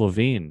Zach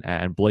LaVine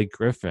and Blake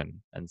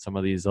Griffin and some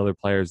of these other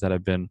players that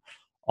have been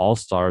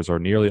all-stars or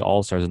nearly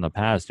all-stars in the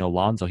past.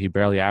 Lonzo, he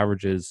barely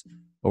averages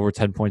over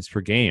 10 points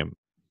per game.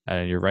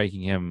 And you're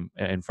ranking him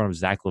in front of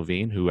Zach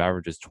LaVine, who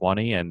averages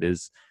 20 and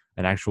is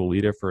an actual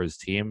leader for his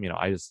team.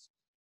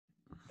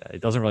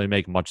 It doesn't really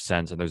make much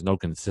sense, and there's no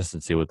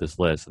consistency with this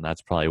list, and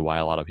that's probably why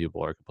a lot of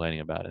people are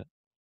complaining about it.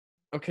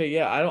 Okay,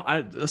 yeah, I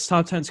don't. This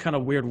top 10 is kind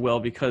of weird, Will,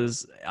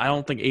 because I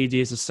don't think AD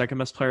is the second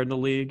best player in the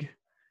league.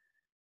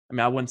 I mean,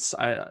 I wouldn't.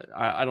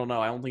 I don't know.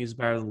 I don't think he's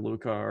better than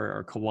Luka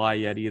or Kawhi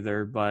yet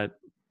either. But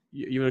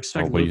you would Oh,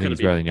 expect but you Luka think to he's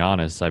be better than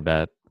Giannis? I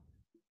bet.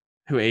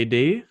 who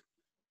AD?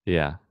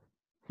 Yeah.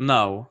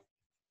 No,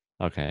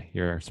 Okay,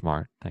 you're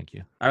smart. Thank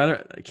you. I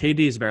rather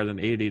KD is better than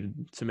AD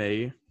to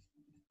me,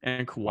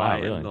 and Wow, Kawhi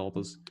and really? all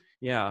those.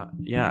 Yeah,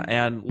 yeah,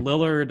 and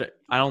Lillard.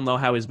 I don't know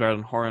how he's better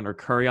than Harden or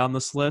Curry on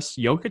this list.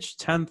 Jokic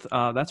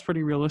 10th. That's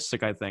pretty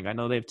realistic. I think. I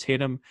know they have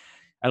Tatum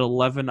at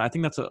 11. I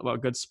think that's a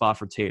good spot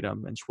for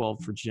Tatum and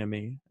 12 for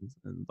Jimmy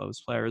and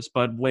those players.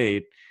 But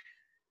wait,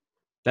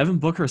 Devin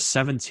Booker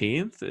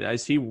 17th.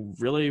 Is he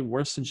really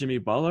worse than Jimmy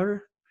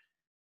Butler?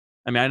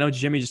 I mean, I know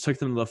Jimmy just took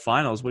them to the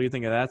finals. What do you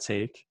think of that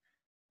take?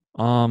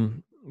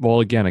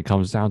 Well, again, it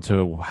comes down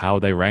to how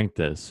they rank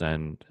this,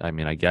 and I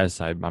mean, I guess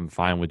I'm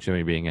fine with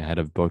Jimmy being ahead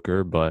of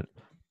Booker, but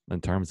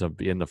in terms of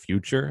in the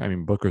future, I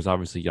mean, Booker's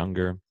obviously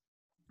younger.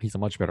 He's a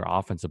much better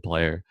offensive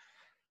player,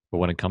 but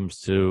when it comes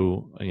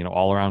to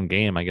all around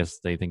game, I guess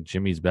they think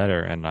Jimmy's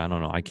better, and I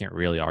don't know. I can't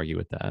really argue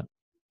with that.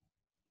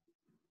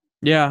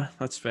 Yeah,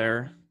 that's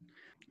fair.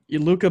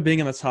 Luca being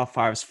in the top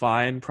five is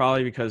fine,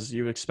 probably because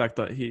you expect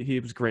that he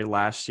was great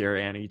last year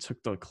and he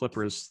took the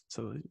Clippers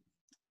to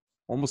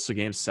almost to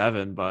game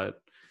 7, but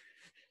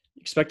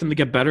you expect him to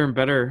get better and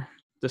better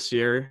this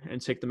year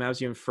and take the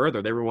Mavs even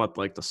further. They were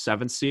like the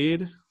 7th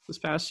seed this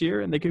past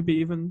year, and they could be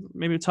even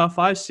maybe a top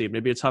 5 seed,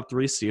 maybe a top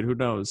 3 seed. Who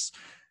knows?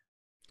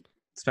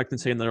 Expect them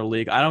to take another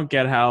league. I don't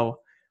get how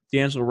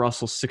D'Angelo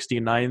Russell's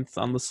 69th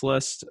on this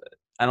list.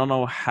 I don't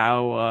know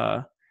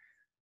how.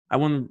 I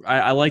wouldn't.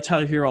 I liked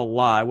Tyler Hero a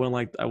lot.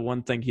 I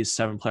wouldn't think he's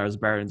 7 players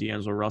better than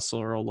D'Angelo Russell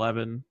or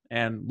 11.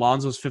 And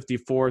Lonzo's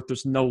 54th.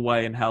 There's no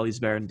way in hell he's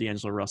better than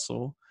D'Angelo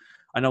Russell.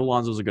 I know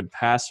Lonzo's a good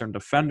passer and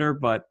defender,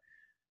 but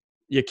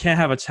you can't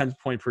have a 10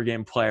 point per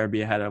game player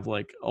be ahead of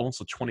like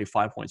almost a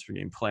 25 points per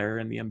game player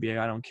in the NBA.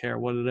 I don't care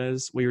what it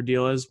is, what your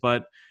deal is,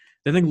 but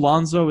they think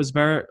Lonzo is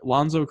better.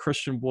 Lonzo,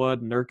 Christian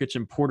Wood, Nurkic,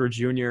 and Porter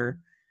Jr.,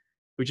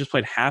 who just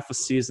played half a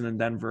season in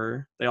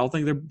Denver. They all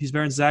think he's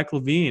better than Zach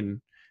LaVine,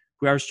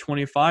 who averaged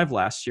 25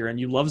 last year. And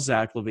you love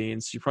Zach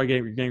LaVine, so you're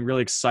getting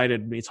really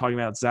excited me talking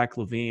about Zach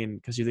LaVine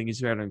because you think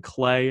he's better than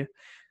Clay.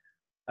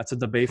 That's a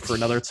debate for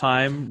another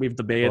time. We've Well,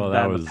 debated that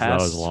that in the was a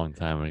past. long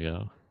time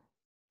ago.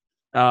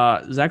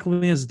 Zach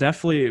LaVine is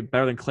definitely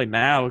better than Clay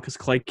now because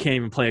Clay can't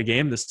even play a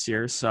game this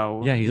year.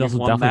 So Yeah, he's you've also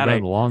won definitely that. better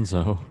than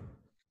Lonzo.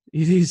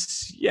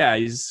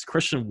 He's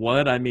Christian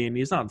Wood. I mean,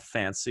 he's not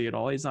fancy at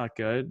all. He's not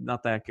good,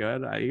 not that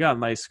good. He got a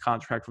nice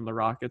contract from the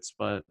Rockets,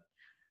 but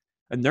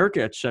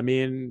Nurkic, I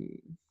mean,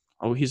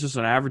 he's just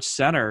an average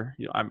center.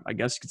 I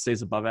guess you could say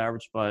he's above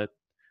average, but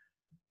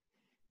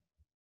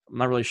I'm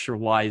not really sure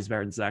why he's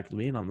better than Zach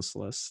LaVine on this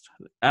list.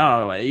 I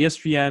don't know.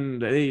 ESPN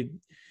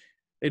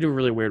they do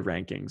really weird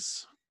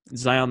rankings.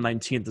 Zion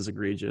 19th is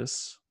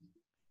egregious.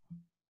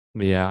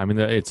 Yeah, I mean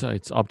it's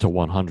up to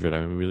 100. I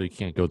mean, we really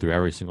can't go through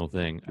every single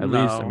thing. At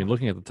least, I No. mean,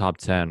 looking at the top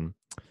 10,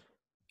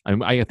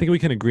 I think we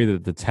can agree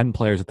that the 10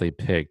 players that they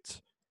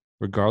picked,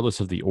 regardless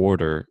of the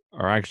order,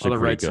 are Oh, actually the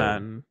pretty right good.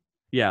 10.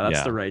 Yeah,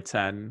 that's the Yeah, right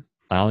 10.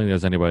 I don't think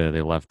there's anybody that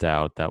they left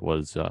out that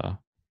was,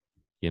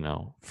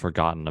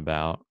 forgotten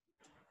about.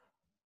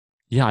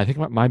 Yeah, I think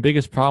my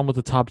biggest problem with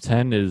the top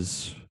 10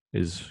 is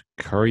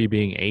Curry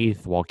being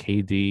eighth while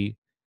KD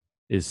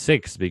is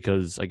sixth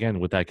because again,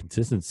 with that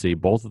consistency,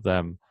 both of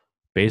them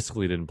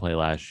basically didn't play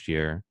last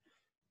year.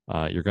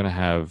 You're going to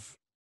have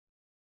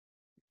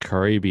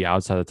Curry be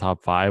outside the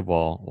top 5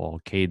 while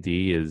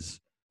KD is.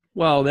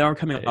 Well, they are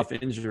coming off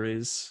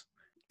injuries.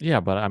 Yeah,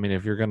 but I mean,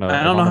 if I don't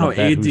know how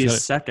AD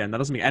is second. That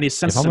doesn't make any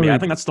sense to me. I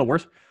think that's the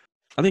worst.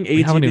 I think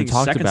AD being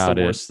second is the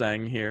worst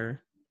thing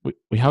here.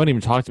 We haven't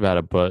even talked about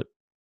it, but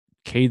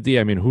KD,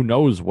 I mean, who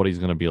knows what he's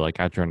going to be like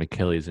after an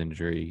Achilles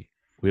injury?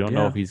 We don't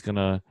know if he's going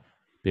to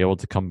be able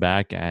to come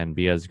back and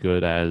be as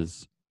good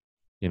as,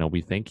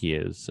 we think he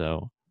is.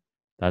 So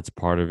that's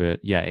part of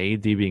it. Yeah,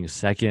 AD being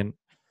second.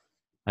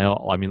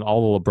 I mean,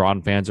 all the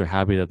LeBron fans are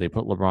happy that they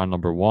put LeBron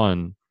number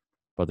 1,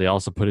 but they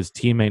also put his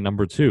teammate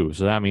number 2.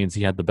 So that means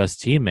he had the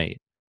best teammate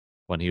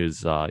when he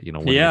was,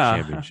 winning the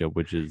championship,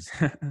 which is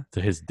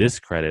to his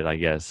discredit, I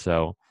guess.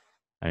 So,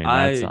 I mean,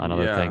 that's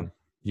another thing.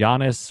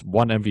 Giannis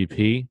won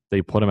MVP.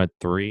 They put him at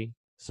 3.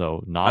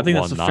 So not I think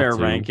 1, that's a not fair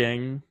 2,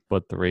 ranking.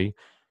 but 3.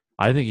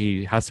 I think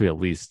he has to be at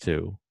least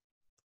 2.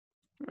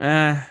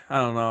 I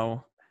don't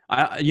know.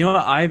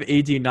 I have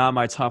AD not in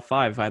my top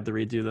 5 if I had to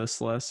redo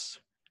this list.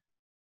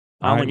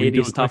 I don't think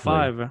AD is top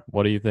 5.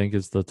 What do you think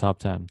is the top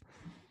 10?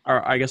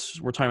 Or I guess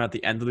we're talking about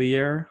the end of the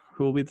year.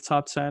 Who will be the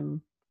top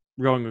 10?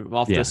 We're going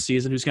off this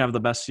season. Who's going to have the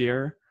best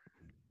year?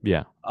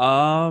 Yeah.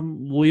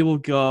 We will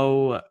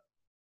go.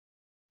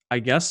 I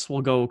guess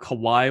we'll go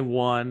Kawhi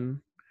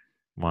 1.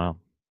 Wow.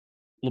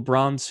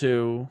 LeBron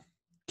 2.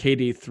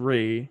 KD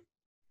 3. I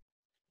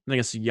think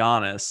it's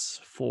Giannis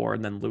 4,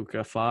 and then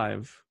Luka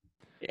 5.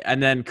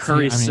 And then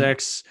Curry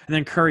 6, and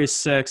then Curry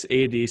 6,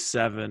 AD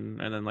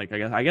 7, and then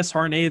I guess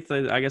Harden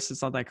 8th. I guess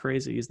it's not that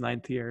crazy. He's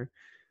 9th here.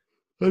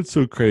 That's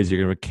so crazy.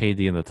 You're gonna put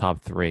KD in the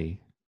top 3.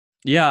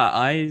 Yeah,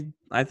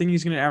 I think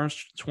he's gonna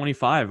average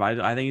 25.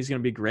 I think he's gonna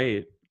be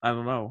great. I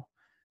don't know.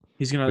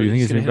 He's gonna. But you think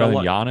he's gonna be better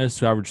than Giannis,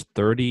 who averaged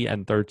 30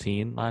 and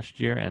 13 last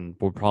year, and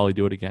will probably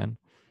do it again?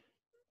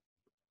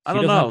 I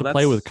don't know. He doesn't have to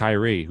play with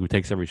Kyrie, who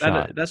takes every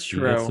shot. That's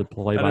true. He gets to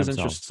play by himself.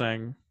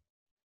 Interesting.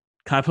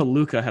 Can I put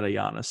Luka ahead of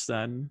Giannis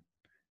then?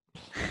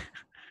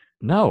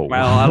 No.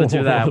 Well, I would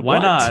do that. Why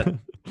not?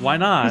 Why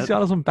not? He's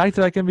got some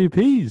back-to-back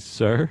MVPs,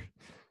 sir.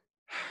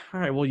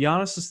 All right. Well,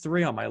 Giannis is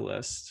 3 on my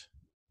list.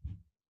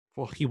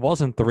 Well, he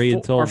wasn't 3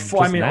 until or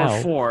 4.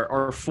 now.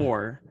 Or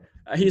 4.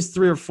 He's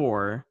 3 or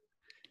 4.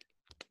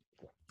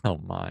 Oh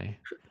my!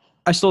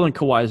 I still think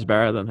Kawhi's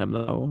better than him,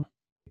 though.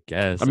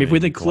 Guess. I mean, if we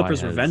think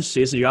Clippers revenge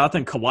season, you gotta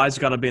think Kawhi's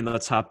got to be in the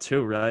top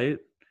 2, right?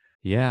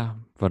 Yeah,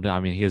 but I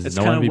mean, he has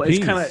no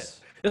MVPs.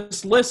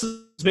 This list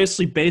is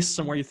basically based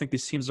on where you think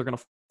these teams are gonna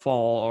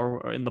fall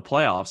or in the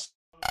playoffs.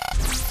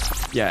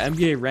 Yeah,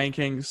 NBA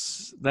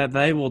rankings that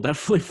they will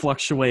definitely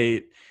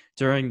fluctuate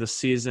during the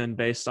season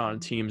based on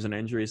teams and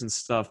injuries and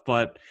stuff.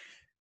 But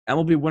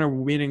MLB winter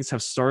meetings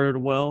have started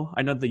well.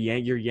 I know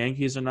your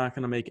Yankees are not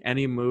going to make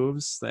any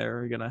moves.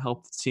 They're going to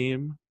help the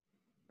team.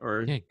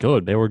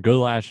 Good. They were good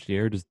last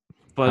year.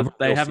 But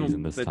they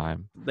haven't this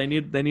time. They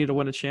need to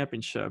win a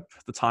championship.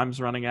 The time's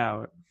running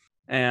out.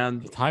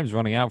 And the time's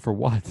running out for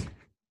what?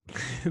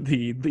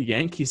 the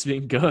Yankees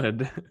being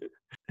good.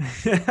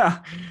 Yeah.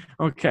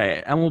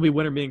 Okay. MLB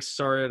winter meeting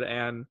started,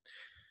 and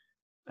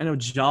I know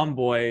John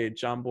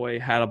Boy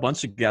had a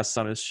bunch of guests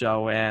on his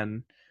show,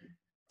 and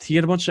he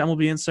had a bunch of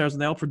MLB insiders,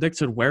 and they all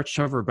predicted where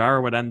Trevor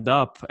Bauer would end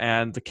up.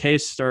 And the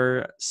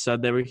K-Star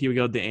said he would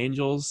go to the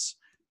Angels.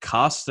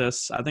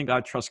 Costas, I think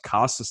I trust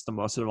Costas the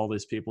most of all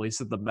these people. He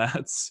said the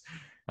Mets.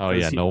 Oh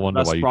yeah, no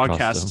wonder why you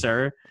trust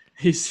him.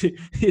 He's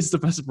the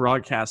best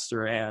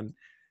broadcaster, and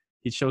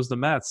he chose the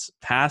Mets.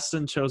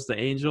 Paston chose the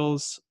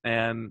Angels,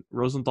 and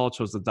Rosenthal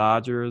chose the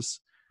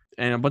Dodgers,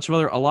 and a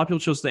lot of people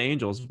chose the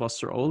Angels.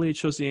 Buster Olney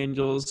chose the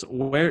Angels.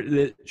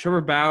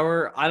 Trevor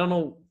Bauer, I don't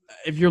know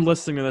if you're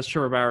listening to this,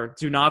 Trevor Bauer,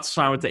 do not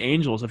sign with the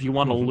Angels. If you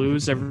want to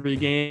lose every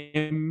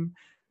game,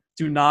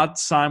 do not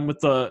sign with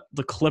the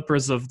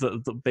Clippers of the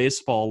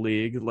baseball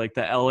league, like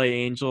the LA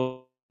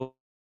Angels.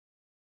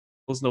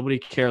 Nobody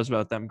cares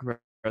about them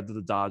compared to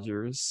the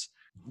Dodgers.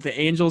 The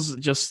Angels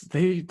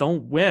they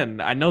don't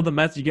win. I know the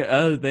Mets, they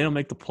don't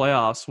make the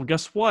playoffs. Well,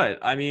 guess what?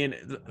 I mean,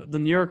 the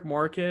New York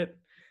market,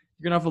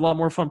 you're going to have a lot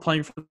more fun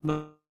playing for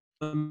the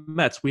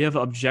Mets. We have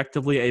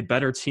objectively a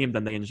better team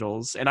than the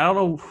Angels. And I don't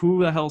know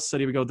who the hell said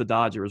he would go with the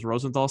Dodgers.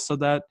 Rosenthal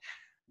said that.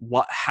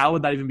 How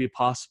would that even be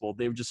possible?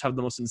 They would just have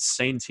the most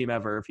insane team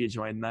ever if he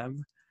joined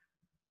them.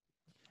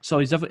 So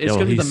it's going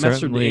to be the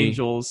Mets or the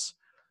Angels.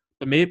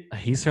 But maybe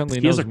he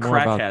knows a more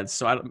crackhead. About...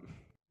 So I don't.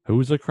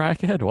 Who's a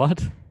crackhead?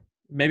 What?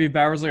 Maybe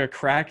Bauer's like a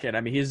crackhead.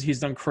 I mean, he's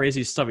done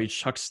crazy stuff. He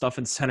chucks stuff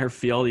in center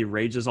field. He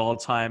rages all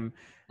the time.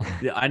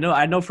 I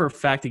know for a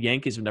fact the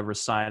Yankees would never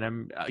sign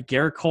him.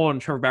 Garrett Cole and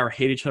Trevor Bauer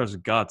hate each other's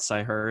guts.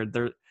 I heard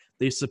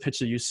they used to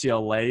pitch at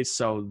UCLA,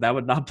 so that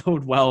would not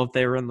bode well if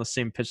they were in the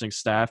same pitching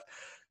staff.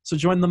 So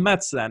join the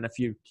Mets then if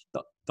you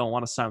don't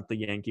want to sign with the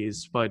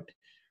Yankees. But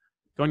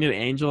going to the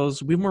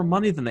Angels, we have more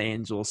money than the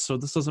Angels, so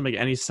this doesn't make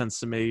any sense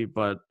to me.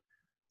 But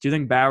do you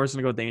think Bauer's going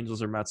to go with the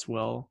Angels or Mets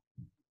will?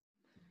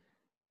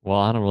 Well,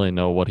 I don't really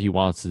know what he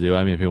wants to do.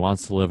 I mean, if he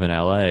wants to live in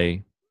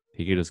LA,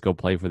 he could just go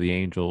play for the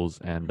Angels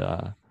and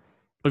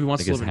but if he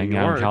wants to live in hang New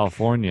out York in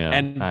California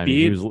and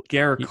beat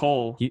Garrett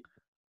Cole.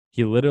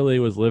 He literally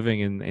was living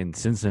in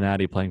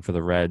Cincinnati playing for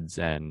the Reds,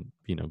 and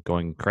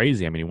going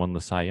crazy. I mean, he won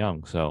the Cy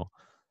Young, so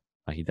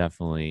he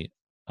definitely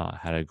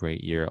had a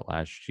great year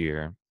last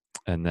year.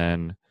 And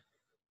then,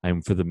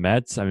 for the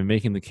Mets,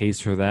 making the case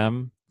for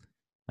them.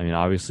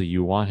 Obviously,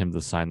 you want him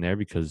to sign there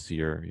because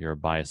you're a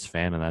biased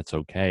fan, and that's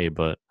okay.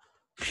 But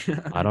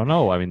I don't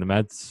know. The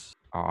Mets,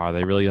 are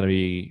they really going to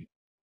be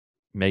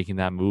making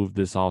that move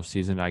this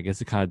offseason? I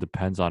guess it kind of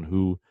depends on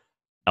who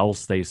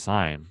else they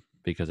sign,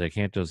 because they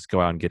can't just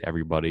go out and get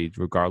everybody,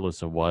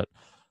 regardless of what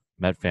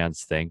Met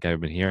fans think. I've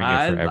been hearing it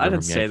I forever didn't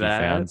from say Yankee that.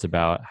 fans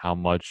about how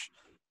much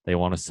they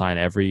want to sign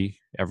every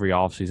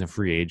offseason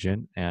free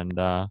agent, and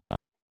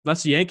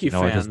That's Yankee it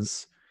just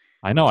fans.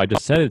 I know I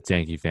just said it's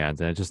Yankee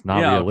fans, and it's just not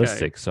Yeah, okay.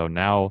 realistic. So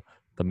now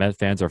the Met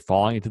fans are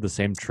falling into the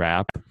same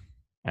trap,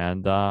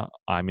 and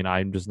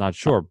I'm just not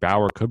sure.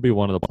 Bauer could be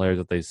one of the players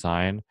that they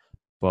sign,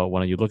 but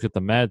when you look at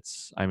the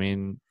Mets,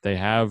 they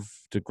have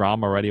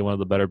DeGrom already, one of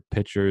the better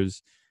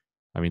pitchers.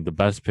 The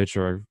best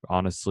pitcher,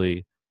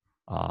 honestly.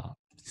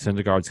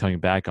 Syndergaard's coming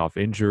back off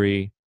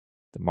injury.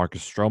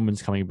 Marcus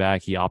Stroman's coming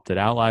back. He opted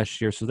out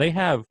last year, so they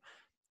have,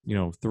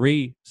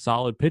 three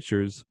solid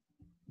pitchers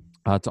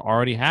to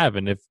already have.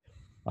 And if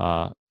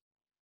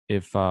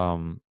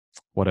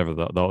whatever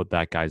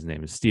that guy's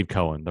name is, Steve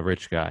Cohen, the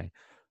rich guy,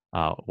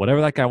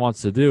 whatever that guy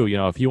wants to do,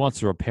 if he wants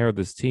to repair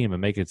this team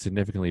and make it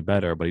significantly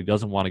better, but he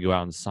doesn't want to go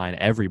out and sign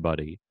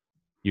everybody,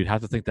 you'd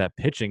have to think that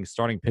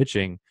starting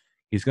pitching,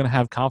 he's going to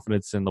have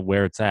confidence in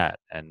where it's at,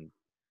 and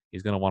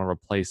he's going to want to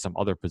replace some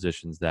other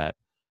positions that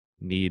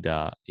need,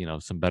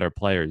 some better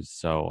players.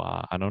 So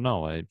I don't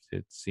know.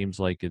 It seems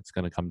like it's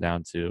going to come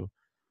down to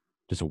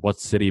just what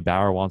city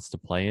Bauer wants to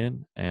play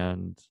in,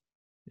 and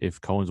if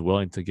Cohen's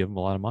willing to give him a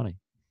lot of money.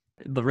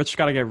 The rich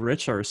got to get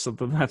richer, so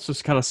the Mets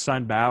just got to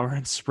sign Bauer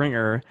and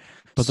Springer.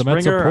 But the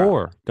Mets are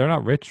poor. They're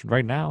not rich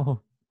right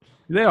now.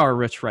 They are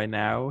rich right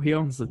now. He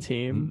owns the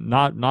team.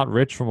 Not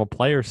rich from a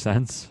player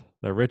sense.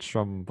 They're rich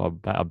from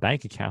a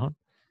bank account.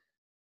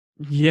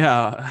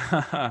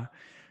 Yeah.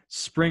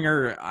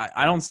 Springer,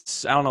 I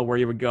don't know where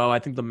you would go. I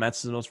think the Mets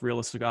is the most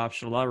realistic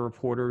option. A lot of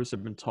reporters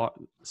have been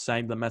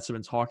saying the Mets have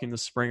been talking to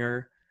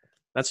Springer.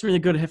 That's really a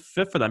good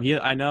fit for them.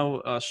 I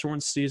know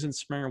short season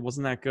Springer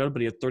wasn't that good,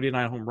 but he had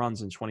 39 home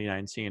runs in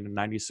 2019 and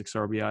 96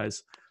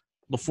 RBIs.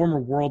 The former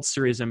World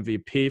Series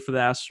MVP for the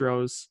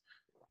Astros.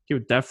 He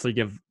would definitely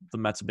give the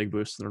Mets a big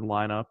boost in their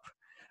lineup.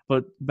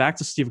 But back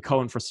to Steve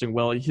Cohen for saying,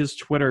 well, his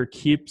Twitter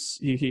keeps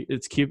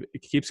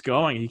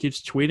going. He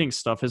keeps tweeting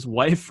stuff. His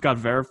wife got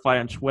verified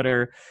on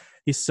Twitter.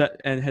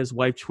 And his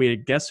wife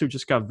tweeted, "Guess who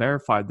just got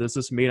verified? Does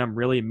this mean I'm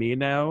really me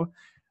now?"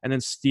 And then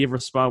Steve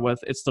responded with,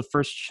 "It's the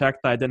first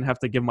check that I didn't have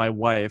to give my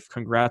wife.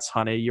 Congrats,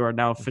 honey. You are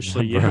now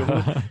officially you."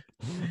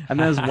 And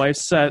then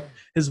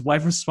his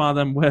wife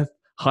responded with,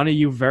 "Honey,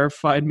 you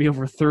verified me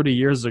over 30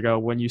 years ago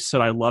when you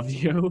said I love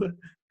you."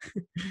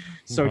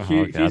 So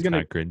he's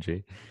gonna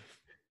cringy.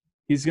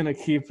 He's gonna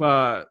keep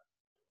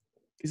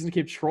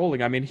trolling.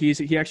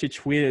 He actually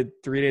tweeted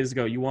 3 days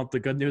ago, "You want the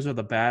good news or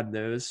the bad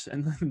news?"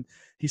 And then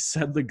he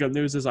said the good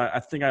news is I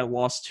think I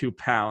lost 2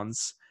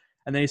 pounds.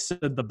 And then he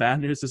said the bad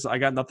news is I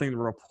got nothing to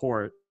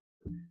report.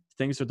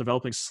 Things are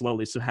developing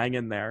slowly, so hang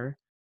in there.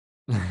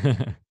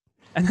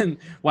 And then,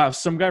 wow,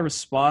 some guy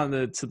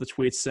responded to the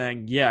tweet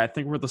saying, "Yeah, I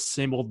think we're the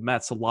same old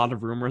Mets. A lot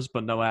of rumors,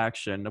 but no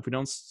action. If we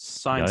don't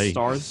sign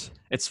stars,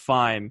 it's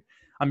fine.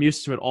 I'm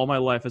used to it all my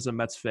life as a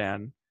Mets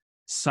fan.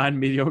 Sign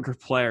mediocre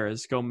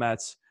players. Go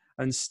Mets."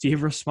 And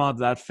Steve responded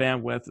to that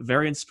fan with,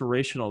 "Very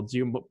inspirational. Do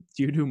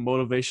you do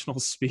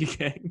motivational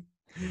speaking?"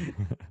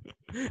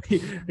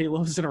 he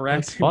loves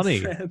interacting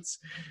with fans.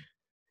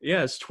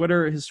 Yeah, his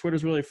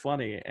Twitter's really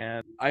funny,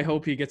 and I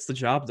hope he gets the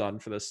job done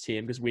for this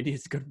team because we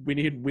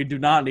do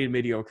not need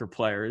mediocre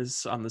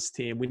players on this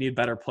team. We need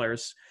better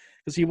players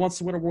because he wants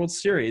to win a World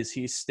Series.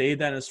 He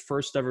stayed at his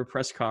first ever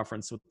press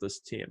conference with this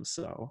team.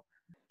 So,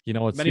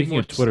 speaking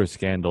of Twitter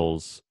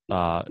scandals,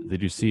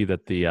 did you see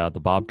that the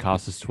Bob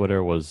Costas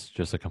Twitter was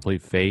just a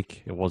complete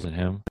fake? It wasn't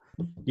him.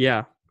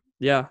 Yeah.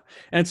 Yeah,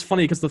 and it's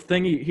funny because the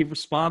thing he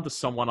responded to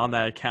someone on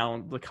that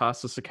account, the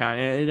Costas account.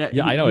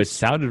 I know it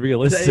sounded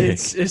realistic.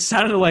 It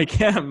sounded like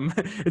him.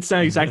 It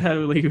sounded exactly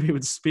how he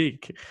would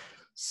speak.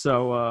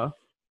 So,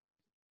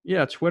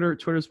 yeah,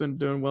 Twitter's been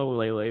doing well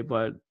lately,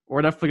 but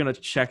we're definitely gonna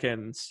check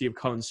in Steve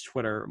Cohen's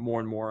Twitter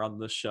more and more on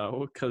the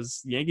show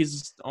because the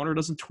Yankees owner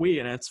doesn't tweet,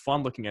 and it's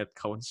fun looking at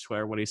Cohen's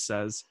Twitter what he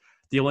says.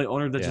 The only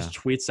owner that just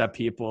tweets at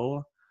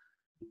people.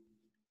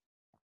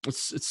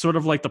 It's sort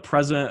of like the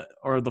president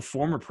or the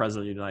former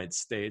president of the United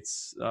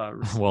States.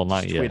 Well,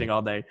 not yet. Tweeting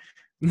all day.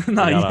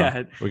 Not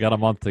yet. We got a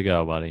month to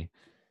go, buddy.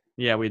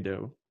 Yeah, we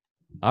do.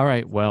 All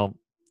right. Well,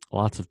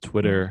 lots of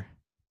Twitter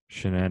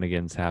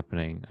shenanigans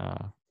happening.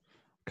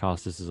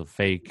 Costas is a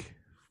fake.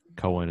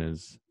 Cohen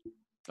is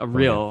a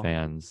real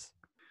fans.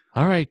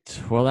 All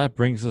right. Well, that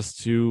brings us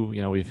to,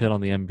 we've hit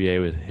on the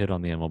NBA, we've hit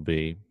on the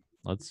MLB.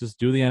 Let's just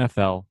do the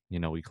NFL.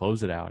 We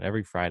close it out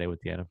every Friday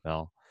with the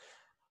NFL.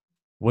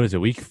 What is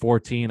it, week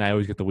 14? I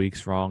always get the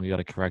weeks wrong. You got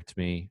to correct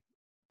me.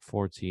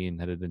 14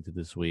 headed into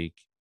this week.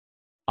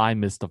 I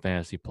missed the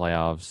fantasy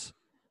playoffs,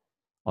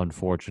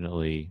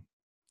 unfortunately.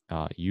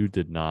 You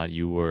did not.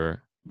 You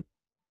were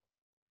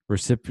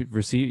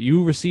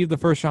you received the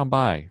first round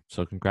bye.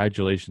 So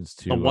congratulations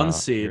The to one your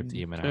seed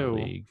team in our too.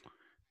 league.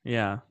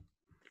 Yeah.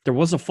 There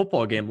was a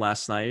football game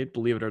last night,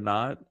 believe it or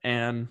not,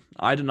 and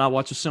I did not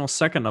watch a single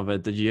second of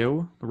it. Did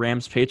you?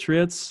 Rams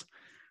Patriots?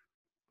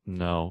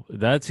 No,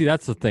 that's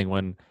the thing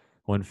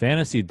when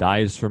fantasy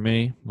dies for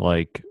me,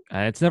 like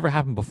and it's never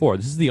happened before.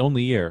 This is the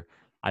only year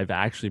I've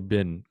actually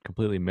been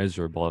completely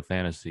miserable at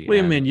fantasy. What do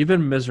you mean? And You've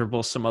been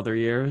miserable some other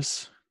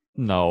years.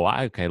 no,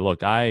 okay,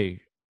 look, I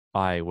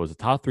was a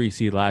top 3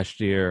 seed last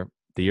year.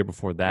 The year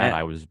before that, And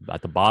I was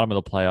at the bottom of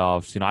the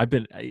playoffs.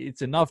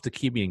 It's enough to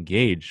keep me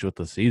engaged with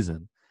the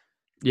season.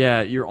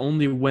 yeah, your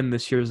only win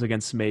this year is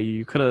against me.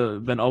 You could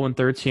have been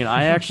 0-13.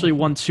 I actually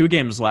won 2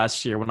 games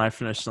last year when I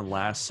finished in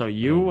last. So Oh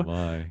you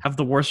my. have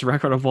the worst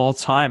record of all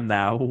time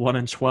now,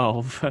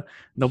 1-12.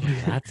 Nobody,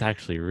 Yeah, that's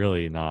actually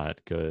really not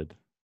good.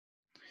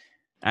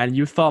 and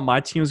you thought my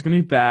team was going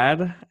to be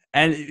bad,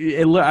 and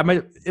it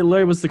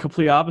literally was the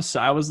complete opposite.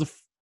 I was the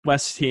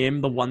West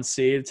team, the 1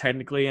 seed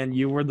technically, and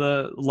you were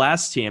the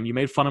last team. You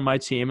made fun of my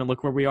team, and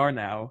look where we are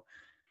now.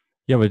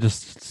 Yeah, but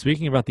just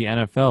speaking about the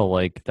NFL,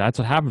 like that's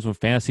what happens when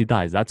fantasy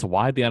dies. That's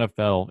why the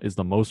NFL is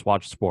the most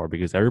watched sport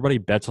because everybody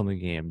bets on the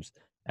games.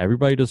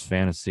 Everybody does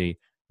fantasy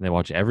and they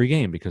watch every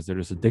game because they're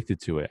just addicted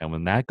to it. And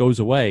when that goes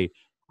away,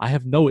 I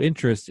have no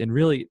interest in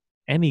really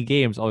any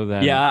games other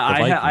Yeah,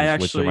 than the I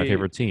Vikings, which are my actually,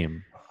 favorite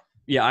team.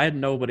 yeah, I had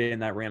nobody in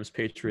that Rams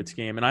Patriots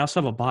game, and I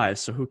also have a bias,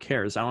 so who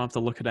cares? I don't have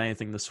to look at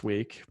anything this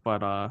week,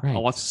 but I'll Right.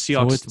 watch the So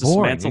Seahawks it's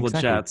boring. dismantle the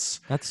Exactly.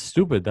 Jets. That's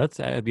stupid. That's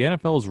the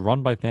NFL is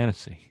run by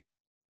fantasy.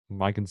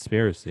 My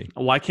conspiracy.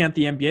 Why can't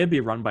the NBA be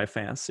run by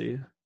fantasy?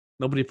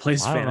 Nobody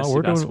plays I don't know. fantasy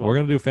We're basketball.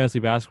 gonna do fantasy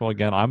basketball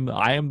again.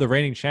 I am the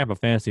reigning champ of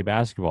fantasy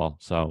basketball.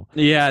 So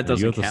Yeah, it you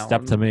doesn't have to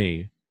step to count.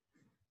 me.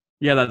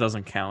 Yeah, that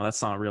doesn't count.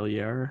 That's not really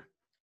your.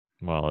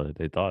 Well,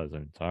 it does.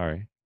 I'm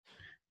sorry.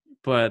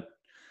 But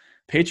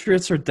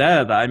Patriots are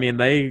dead. I mean,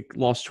 they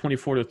lost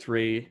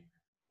 24-3.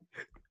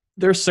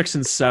 They're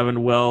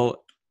 6-7,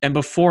 Will. And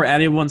before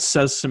anyone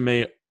says to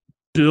me,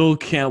 Bill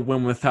can't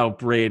win without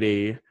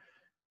Brady,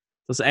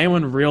 does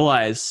anyone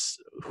realize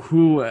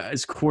who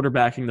is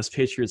quarterbacking this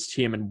Patriots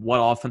team and what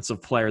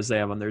offensive players they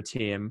have on their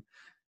team?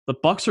 The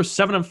Bucks are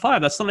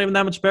 7-5. That's not even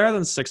that much better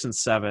than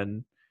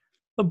 6-7.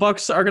 The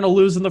Bucks are going to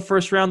lose in the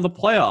first round of the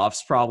playoffs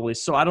probably.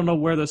 So I don't know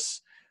where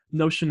this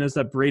notion is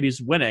that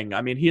Brady's winning.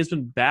 I mean, he has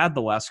been bad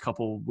the last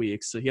couple of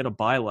weeks. So he had a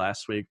bye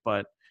last week,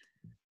 but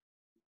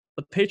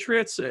the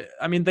Patriots,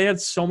 I mean, they had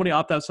so many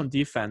opt-outs on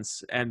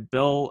defense, and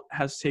Bill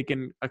has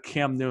taken a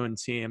Cam Newton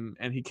team,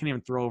 and he can't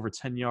even throw over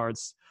 10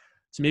 yards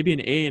to maybe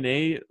an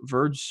A&A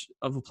verge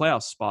of a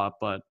playoff spot,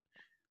 but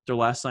their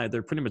last night,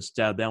 they're pretty much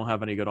dead. They don't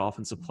have any good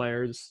offensive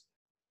players.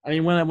 I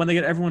mean, when they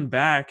get everyone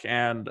back,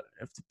 and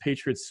if the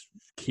Patriots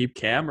keep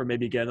Cam or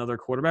maybe get another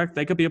quarterback,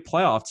 they could be a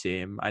playoff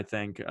team. I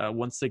think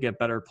once they get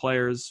better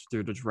players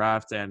through the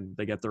draft and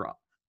they get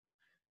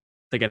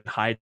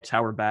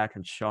Hightower back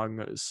and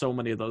Chung, so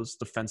many of those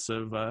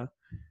defensive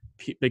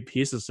big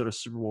pieces to the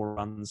Super Bowl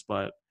runs.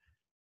 But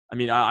I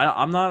mean,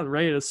 I'm not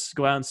ready to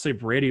go out and say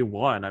Brady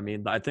won. I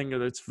mean, I think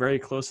it's very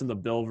close in the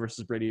Bill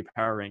versus Brady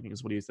power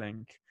rankings. What do you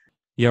think?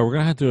 Yeah, we're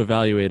gonna have to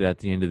evaluate it at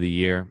the end of the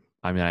year.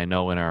 I mean, I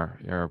know in our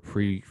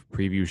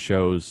preview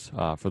shows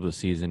for the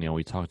season,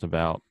 we talked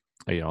about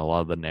a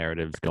lot of the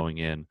narratives going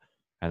in,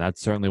 and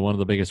that's certainly one of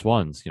the biggest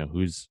ones.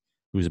 Who's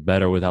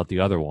better without the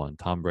other one,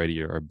 Tom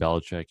Brady or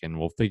Belichick, and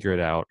we'll figure it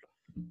out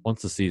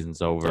once the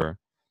season's over.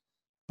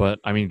 But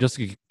I mean, just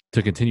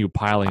to continue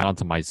piling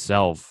onto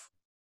myself,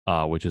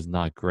 which is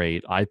not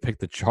great. I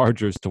picked the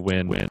Chargers to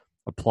win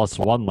a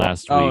 +1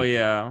 last week. Oh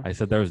yeah, I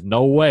said there's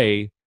no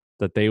way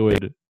that they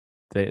would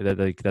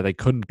that they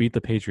couldn't beat the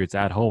Patriots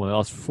at home, and they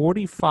lost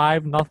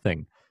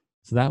 45-0.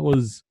 So that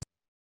was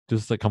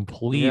just a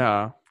complete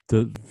yeah.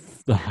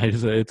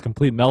 it's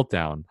complete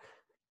meltdown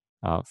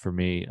for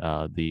me.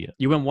 The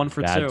You went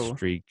 1-2. bad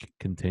streak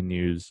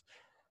continues.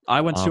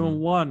 I went two and Um,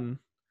 one.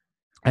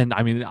 and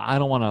I mean, I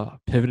don't want to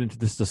pivot into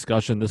this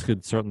discussion. This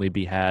could certainly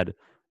be had,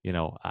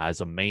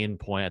 as a main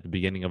point at the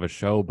beginning of a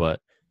show. But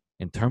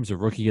in terms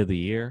of rookie of the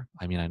year,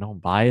 I mean, I know I'm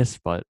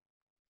biased, but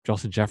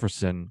Justin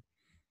Jefferson,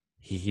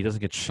 he doesn't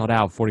get shut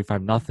out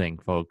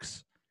 45-0,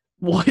 folks.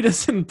 Why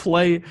doesn't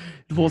play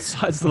both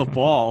sides of the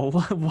ball?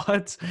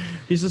 What?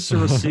 He's just a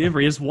receiver.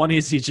 He has one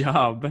easy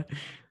job.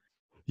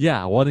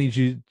 Yeah, one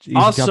easy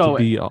job to Also,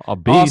 be a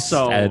beast,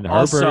 and Herbert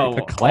also,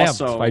 clamped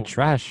by also,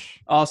 trash.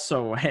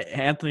 also,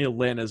 Anthony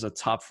Lynn is a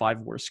top 5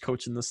 worst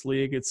coach in this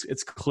league.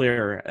 It's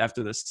clear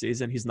after this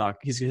season he's not.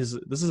 This is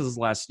his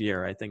last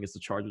year, I think, as the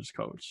Chargers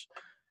coach.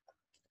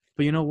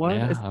 But you know what?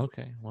 Yeah, If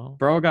okay, well.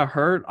 Burrow got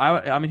hurt,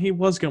 I mean, he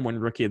was going to win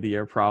Rookie of the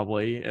Year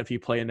probably if he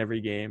played in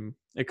every game.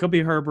 It could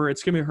be Herbert.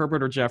 It's going to be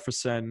Herbert or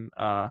Jefferson.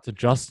 It's a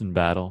Justin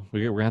battle.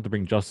 We're gonna have to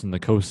bring Justin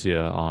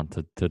Nicosia on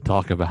to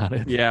talk about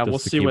it. Yeah,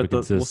 just to keep it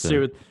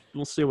consistent.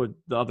 we'll see what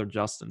the other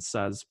Justin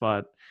says.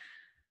 But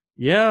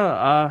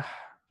yeah,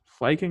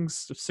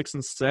 Vikings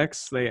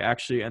 6-6. They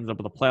actually ended up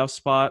with a playoff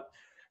spot.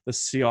 The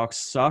Seahawks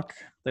suck.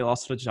 They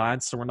lost to the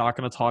Giants, so we're not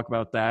going to talk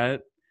about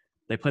that.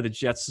 They play the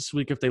Jets this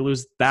week. If they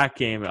lose that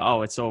game,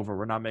 oh, it's over.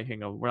 We're not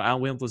making we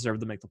don't deserve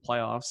to make the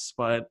playoffs.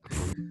 But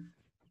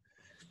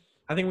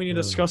I think we need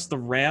to discuss the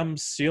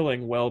Rams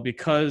ceiling,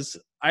 because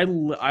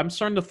I'm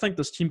starting to think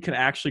this team can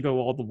actually go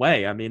all the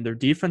way. I mean, their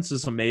defense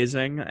is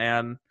amazing,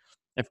 and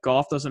if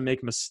Goff doesn't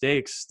make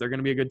mistakes, they're going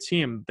to be a good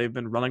team. They've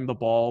been running the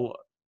ball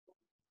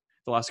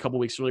the last couple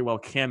of weeks really well.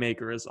 Cam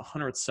Akers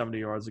 170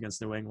 yards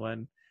against New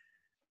England.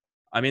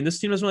 I mean, this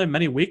team doesn't really have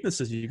many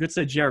weaknesses. You could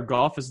say Jared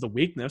Goff is the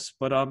weakness,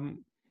 but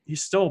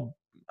he's still,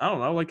 I don't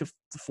know, like the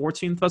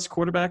 14th best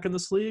quarterback in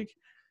this league.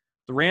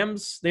 The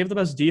Rams, they have the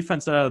best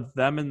defense out of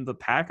them and the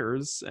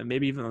Packers, and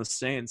maybe even the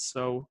Saints.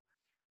 So,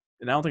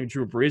 and I don't think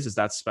Drew Brees is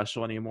that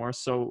special anymore.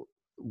 So,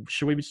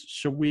 should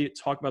we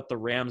talk about the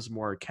Rams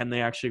more? Can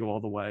they actually go all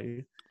the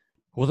way?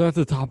 Well, they're at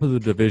the top of the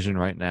division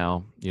right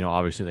now.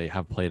 Obviously they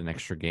have played an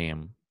extra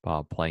game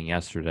playing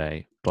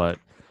yesterday, but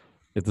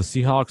if the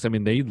Seahawks, I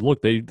mean,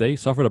 they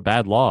suffered a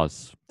bad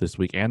loss this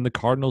week, and the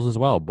Cardinals as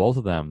well. Both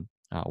of them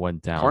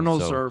went down.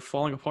 Cardinals are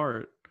falling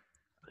apart.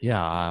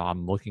 Yeah,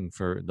 I'm looking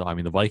for. I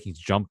mean, the Vikings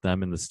jumped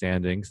them in the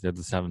standings. They're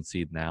the 7th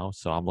seed now,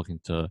 so I'm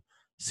looking to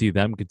see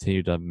them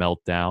continue to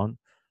melt down.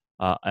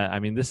 I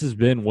mean, this has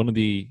been one of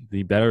the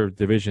better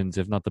divisions,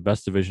 if not the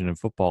best division in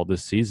football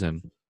this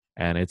season,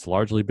 and it's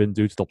largely been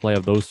due to the play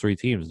of those 3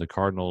 teams: the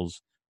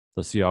Cardinals,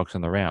 the Seahawks,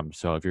 and the Rams.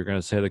 So if you're going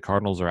to say the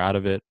Cardinals are out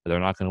of it, they're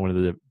not going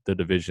to win the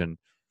division.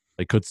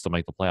 They could still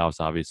make the playoffs,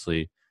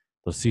 obviously.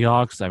 The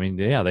Seahawks, I mean,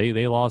 yeah,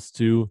 they lost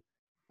to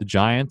the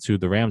Giants, who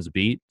the Rams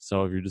beat.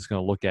 So if you're just going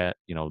to look at,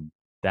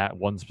 that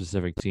one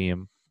specific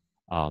team,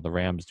 the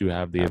Rams do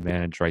have the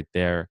advantage right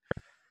there.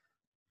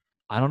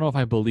 I don't know if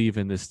I believe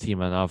in this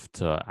team enough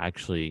to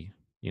actually,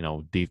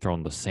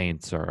 dethrone the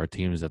Saints or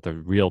teams at the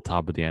real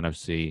top of the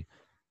NFC.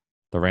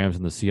 The Rams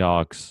and the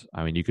Seahawks,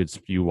 I mean,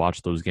 you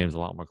watch those games a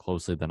lot more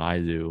closely than I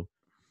do.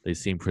 They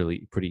seem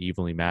pretty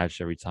evenly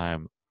matched every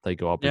time they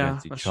go up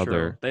against each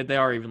other. True. They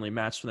are evenly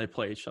matched when they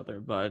play each other,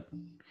 but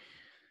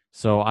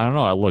so I don't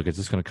know. Look, it's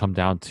just going to come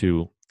down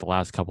to the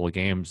last couple of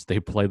games. They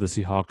play the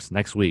Seahawks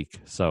next week,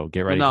 so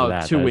get ready for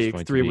that. 2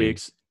 weeks, 3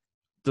 weeks.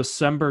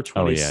 December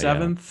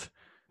 27th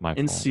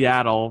in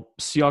Seattle.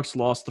 Seahawks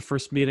lost the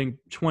first meeting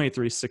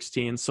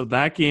 23-16, so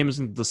that game is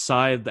going to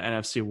decide the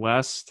NFC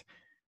West.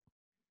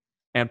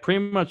 And pretty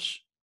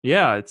much,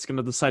 yeah, it's going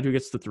to decide who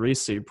gets the 3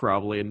 seed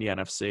probably in the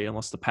NFC,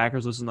 unless the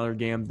Packers lose another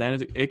game.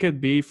 Then it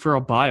could be for a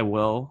bye,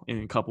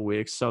 in a couple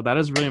weeks. So that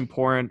is really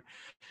important.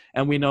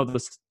 And we know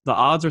the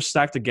odds are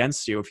stacked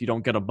against you if you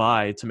don't get a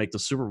bye to make the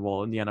Super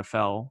Bowl in the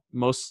NFL.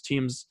 Most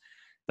teams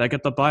that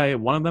get the bye,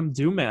 one of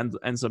them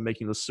ends up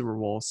making the Super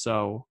Bowl.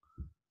 So,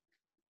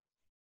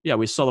 yeah,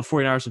 we saw the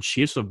 49ers and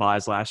Chiefs with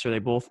byes last year. They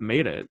both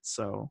made it.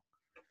 So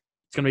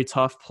it's going to be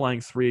tough playing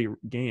 3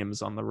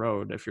 games on the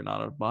road if you're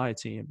not a bye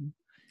team.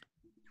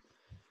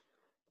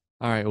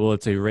 All right, well,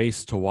 it's a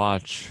race to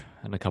watch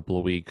in a couple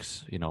of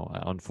weeks.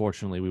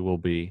 Unfortunately, we will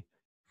be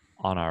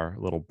on our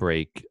little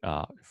break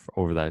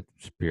over that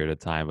period of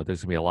time, but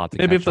there's going to be a lot to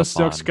maybe catch if the up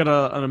Stokes get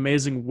an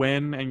amazing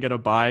win and get a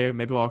bye,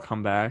 maybe I'll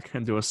come back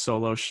and do a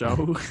solo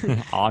show.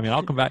 I mean,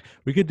 I'll come back.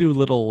 We could do a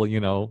little,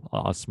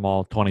 a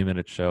small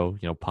 20-minute show,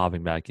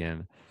 popping back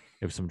in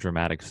if some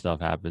dramatic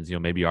stuff happens.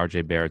 Maybe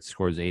RJ Barrett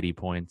scores 80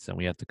 points and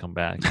we have to come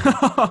back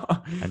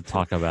and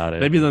talk about it.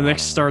 Maybe the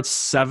Knicks starts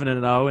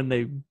 7-0 and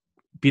they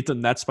beat the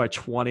Nets by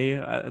 20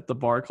 at the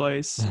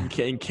Barclays. And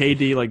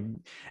KD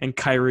and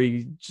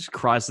Kyrie just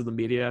cries to the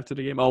media after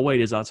the game. Oh wait,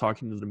 he's not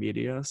talking to the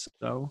media.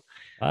 So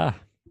yeah.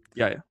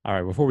 All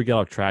right, before we get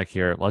off track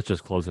here, let's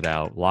just close it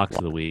out. Locks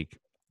of the week.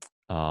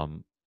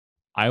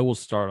 I will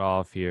start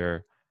off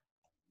here.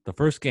 The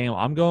first game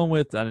I'm going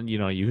with, and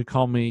you could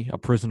call me a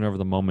prisoner of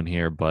the moment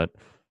here, but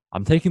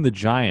I'm taking the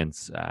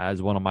Giants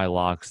as one of my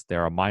locks.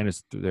 They're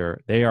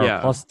they are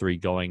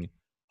 +3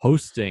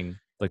 hosting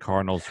the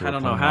Cardinals. I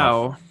don't know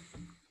how.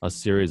 A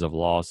series of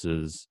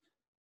losses.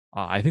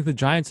 I think the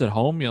Giants at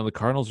home, the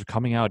Cardinals are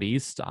coming out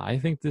east. I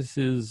think this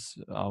is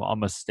a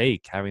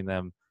mistake having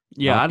them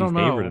I don't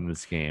favored know in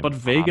this game. But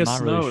Vegas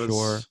I'm not really knows.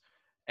 sure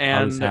And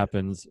how this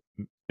happens.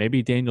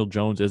 Maybe Daniel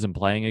Jones isn't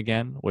playing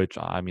again, which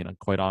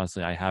quite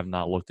honestly, I have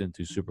not looked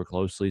into super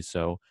closely.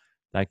 So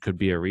that could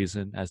be a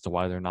reason as to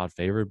why they're not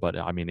favored. But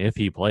if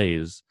he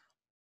plays,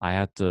 I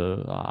have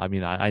to.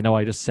 I know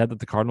I just said that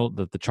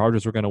the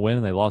Chargers were going to win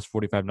and they lost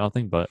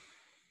 45-0, but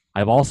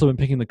I've also been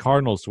picking the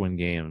Cardinals to win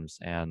games,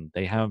 and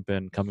they haven't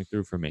been coming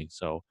through for me.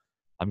 So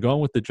I'm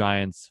going with the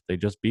Giants. They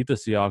just beat the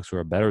Seahawks, who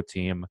are a better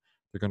team.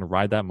 They're going to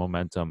ride that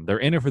momentum. They're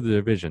in it for the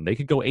division. They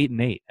could go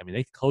 8-8.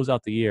 They could close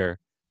out the year.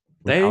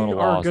 They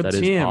are a good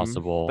team. Is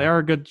possible. They are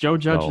a good. Joe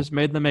Judge has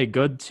made them a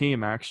good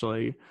team,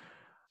 actually.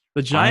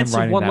 The Giants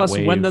have one less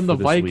win than the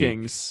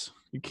Vikings.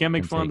 You can't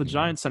make fun of the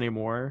Giants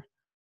anymore.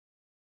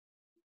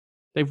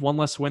 They've one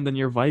less win than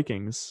your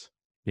Vikings.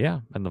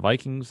 Yeah, and the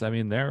Vikings,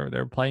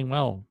 they're playing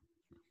well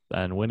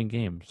and winning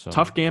games. So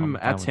tough game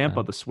at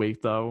Tampa this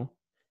week, though.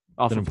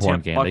 It's an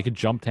important game. They could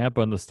jump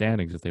Tampa in the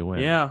standings if they win.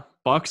 Yeah,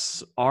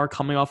 Bucks are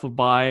coming off a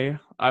bye.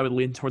 I would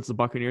lean towards the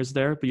Buccaneers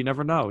there, but you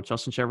never know.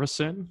 Justin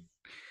Jefferson,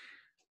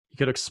 he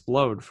could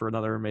explode for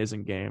another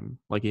amazing game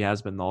like he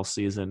has been all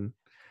season.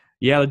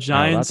 Yeah, the All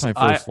right, well, that's Giants. my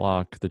first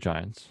lock, the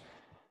Giants.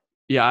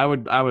 I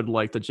would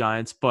like the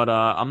Giants, but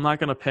I'm not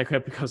gonna pick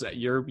it because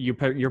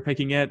you're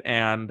picking it,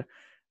 and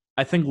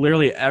I think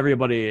literally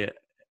everybody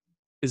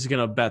is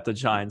gonna bet the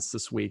Giants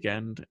this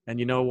weekend. And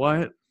you know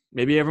what?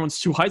 Maybe everyone's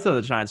too hyped on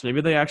the Giants.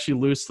 Maybe they actually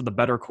lose to the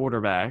better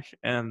quarterback,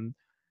 and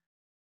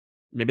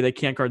maybe they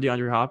can't guard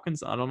DeAndre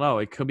Hopkins. I don't know.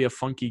 It could be a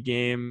funky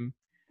game.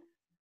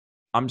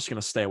 I'm just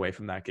gonna stay away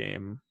from that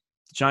game.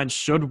 The Giants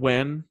should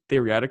win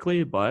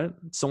theoretically, but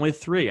it's only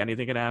 3.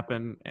 Anything can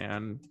happen,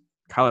 and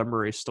Kyler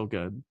Murray's still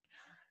good.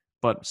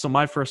 But so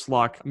my first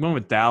lock, I'm going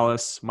with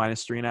Dallas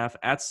 -3.5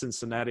 at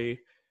Cincinnati.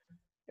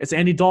 It's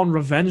Andy Dalton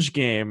revenge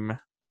game.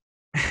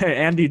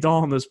 Andy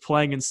Dalton is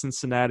playing in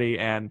Cincinnati,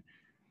 and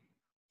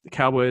the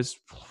Cowboys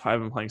have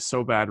been playing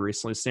so bad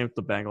recently. Same with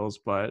the Bengals,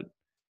 but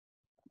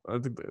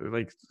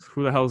like,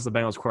 who the hell is the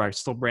Bengals quarterback?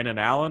 Still Brandon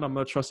Allen? I'm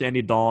going to trust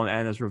Andy Dalton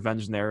and his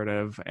revenge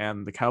narrative,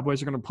 and the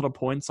Cowboys are going to put up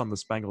points on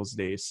this Bengals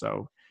D,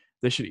 so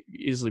they should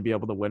easily be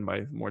able to win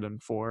by more than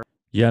 4.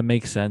 Yeah, it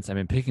makes sense. I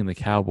mean, picking the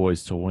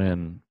Cowboys to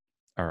win,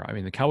 or I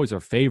mean, the Cowboys are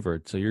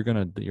favored, so you're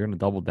gonna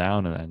double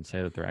down and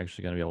say that they're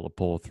actually gonna be able to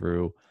pull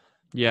through.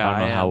 Yeah, I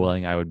don't I know how am.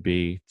 willing I would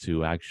be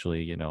to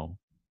actually,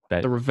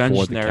 bet The for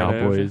revenge the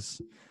narrative.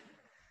 Cowboys.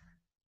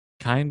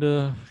 Kind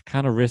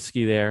of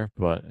risky there,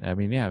 but I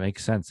mean, yeah, it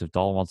makes sense. If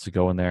Dalton wants to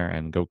go in there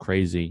and go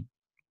crazy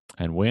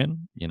and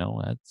win,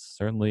 that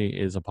certainly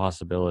is a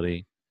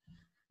possibility.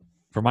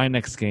 For my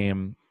next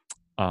game,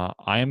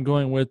 I am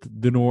going with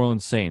the New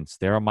Orleans Saints.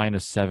 They're a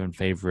 -7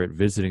 favorite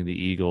visiting the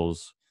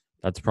Eagles.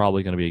 That's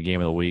probably going to be a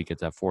game of the week.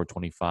 It's at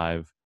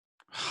 425.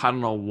 I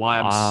don't know why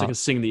I'm sick Uh, of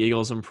seeing the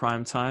Eagles in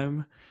prime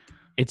time.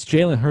 it's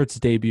Jalen Hurts'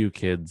 debut,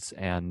 kids.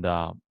 And,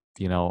 I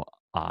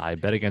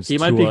bet He against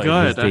might be Tua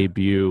in his good,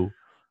 debut.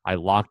 I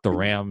locked the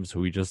Rams, who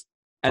we just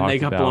and they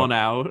talked got blown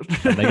about,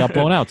 out. and they got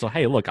blown out. So,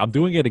 hey, look, I'm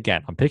doing it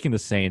again. I'm picking the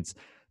Saints.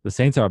 The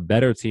Saints are a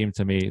better team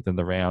to me than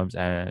the Rams,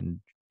 and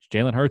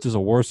Jalen Hurts is a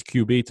worse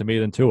QB to me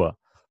than Tua.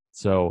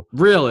 So,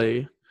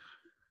 Really?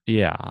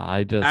 yeah,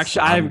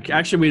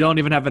 Actually, we don't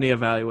even have any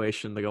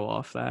evaluation to go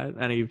off that,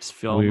 any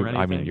film or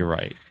I mean, you're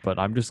anything. right, but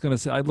I'm just gonna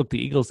say, look,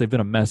 the Eagles, they've been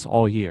a mess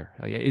all year.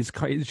 Like, is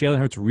Jalen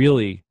Hurts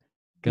really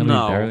gonna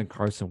be better than No,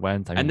 Carson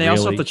Wentz? I mean, and they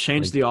also have to really?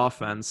 change Like, the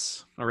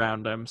offense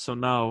around him. So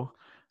no,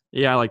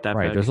 yeah, I like that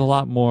right? pick. There's a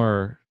lot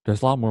more.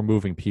 There's a lot more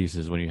moving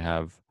pieces when you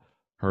have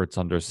Hurts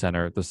under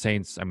center. The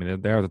Saints, I mean,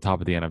 they're at the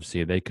top of the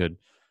NFC. They could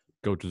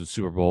go to the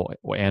Super Bowl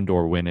and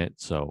or win it.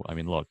 So, I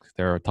mean, look,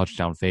 they're a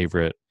touchdown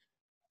favorite.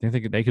 I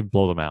think they could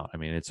blow them out. I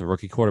mean, it's a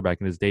rookie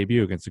quarterback in his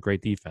debut against a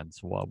great defense.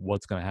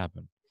 What's going to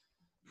happen?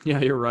 Yeah,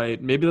 you're right.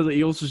 Maybe the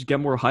Eagles just get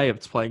more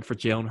hyped playing for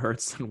Jalen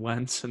Hurts than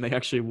Wentz, and they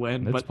actually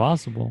win. It's But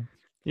possible.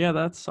 yeah,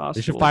 that's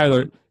They should possible.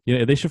 fire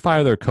But they should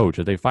fire their coach.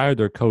 If they fired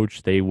their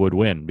coach, they would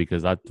win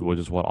because that was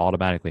just what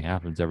automatically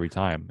happens every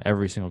time.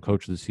 Every single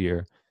coach this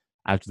year,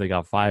 after they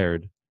got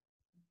fired,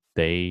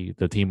 the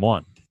team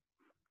won.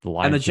 The and the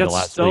Lions did it Jets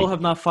last still week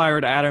have not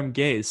fired Adam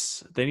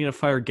Gase. They need to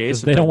fire because Gase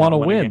if they they don't want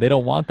want to to win a win. game. They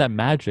don't want that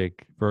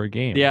magic for a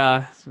game.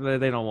 Yeah,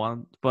 they don't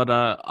want. But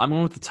I'm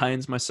going with the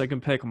Titans. My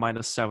second pick,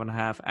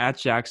 -7.5 at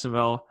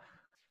Jacksonville.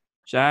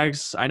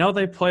 Jags. I know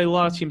they play a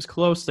lot of teams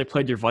close. They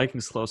played your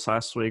Vikings close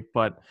last week,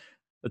 but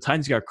the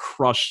Titans got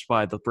crushed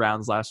by the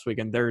Browns last week,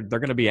 and they're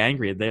going to be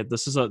angry.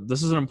 This is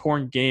an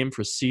important game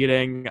for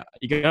seeding.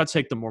 You got to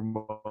take the more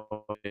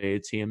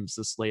motivated teams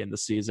this late in the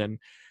season.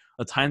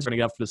 The Titans are going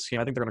to get up for this game.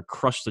 I think they're going to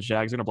crush the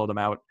Jags. They're going to blow them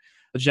out.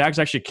 The Jags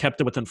actually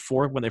kept it within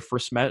 4 when they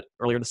first met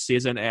earlier in the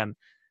season, and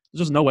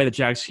there's just no way the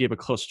Jags keep it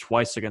close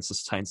twice against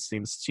this Titans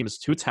team. This team is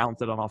too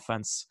talented on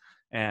offense,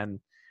 and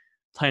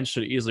Titans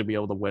should easily be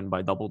able to win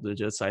by double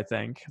digits, I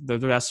think. They're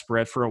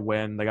desperate for a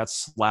win. They got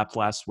slapped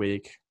last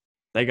week.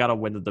 They got to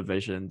win the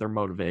division. They're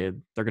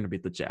motivated. They're going to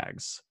beat the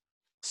Jags.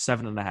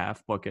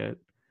 7.5, book it.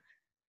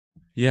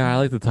 Yeah, I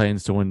like the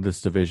Titans to win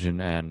this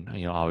division and,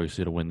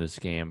 obviously to win this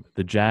game.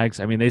 The Jags,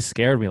 I mean, they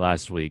scared me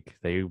last week.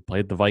 They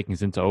played the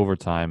Vikings into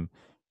overtime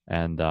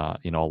and, a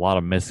lot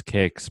of missed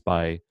kicks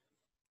by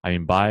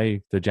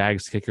the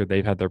Jags kicker.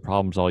 They've had their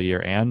problems all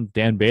year. And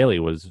Dan Bailey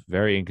was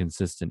very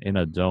inconsistent in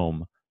a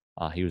dome.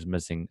 He was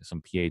missing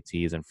some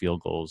PATs and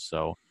field goals.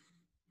 So,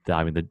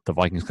 the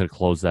Vikings could have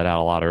closed that out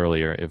a lot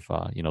earlier if,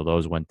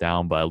 those went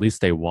down. But at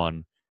least they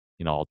won.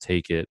 I'll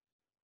take it.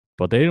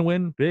 But they didn't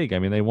win big. I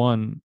mean, they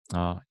won,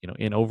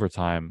 in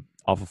overtime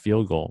off a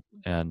field goal.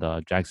 And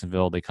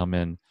Jacksonville, they come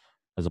in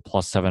as a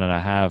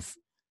 +7.5.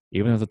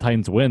 Even if the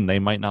Titans win, they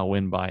might not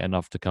win by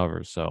enough to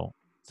cover. So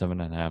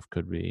 7.5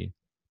 could be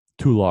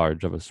too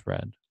large of a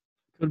spread.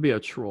 Could be a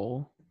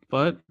troll,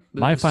 but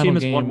My this final team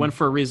is one game, win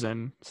for a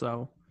reason.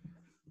 So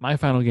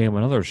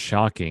another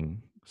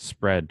shocking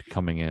spread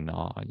coming in.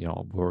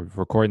 We're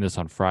recording this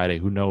on Friday.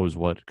 Who knows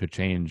what could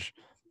change?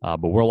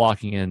 But we're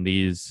locking in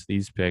these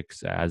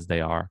picks as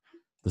they are.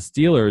 The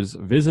Steelers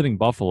visiting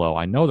Buffalo.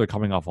 I know they're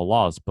coming off a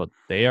loss, but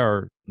they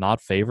are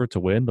not favored to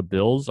win. The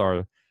Bills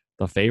are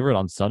the favorite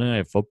on Sunday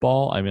Night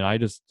Football. I mean,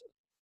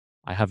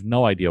 I have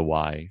no idea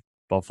why.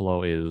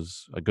 Buffalo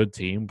is a good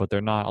team, but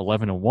they're not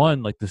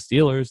 11-1 like the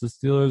Steelers. The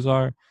Steelers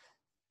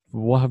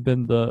have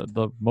been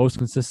the most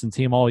consistent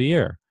team all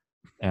year,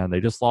 and they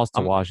just lost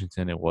to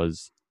Washington. It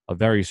was a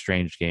very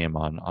strange game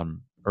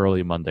on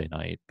early Monday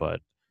night,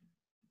 but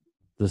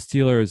the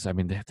Steelers, I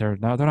mean, they're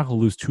not going to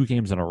lose 2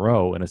 games in a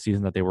row in a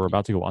season that they were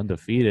about to go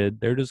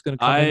undefeated. They're just going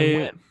to come in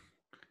and win.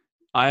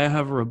 I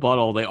have a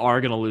rebuttal. They are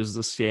going to lose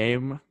this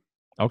game.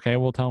 Okay,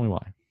 well, tell me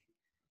why.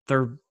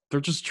 They're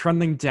just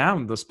trending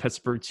down, this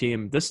Pittsburgh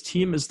team. This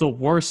team is the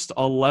worst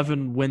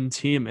 11-win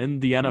team in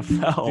the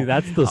NFL. Dude,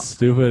 that's the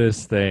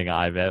stupidest thing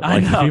I've ever. I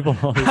know. People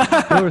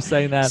who are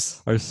saying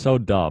that are so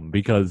dumb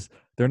because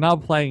they're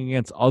not playing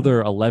against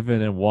other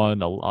 11-1,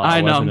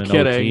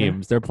 11-0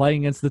 teams. They're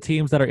playing against the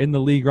teams that are in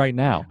the league right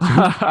now. So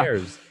who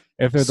cares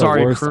if they're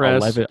the worst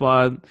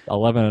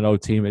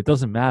 11-0 team? It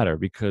doesn't matter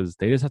because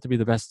they just have to be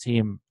the best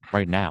team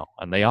right now,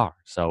 and they are.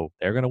 So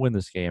they're going to win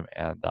this game,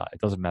 and it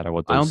doesn't matter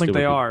what. I don't think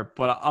they are,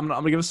 but I'm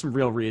going to give us some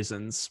real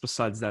reasons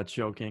besides that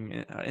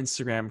joking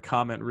Instagram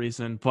comment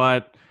reason.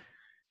 But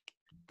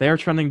they are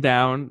trending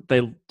down.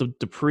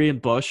 Dupree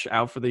and Bush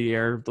out for the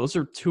year. Those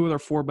are 2 of their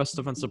 4 best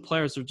defensive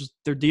players.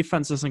 Their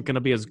defense isn't going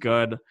to be as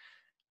good.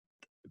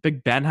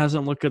 Big Ben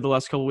hasn't looked good the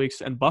last couple of weeks,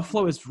 and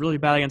Buffalo is really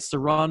bad against the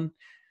run.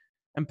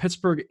 And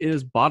Pittsburgh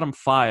is bottom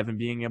 5 in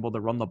being able to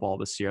run the ball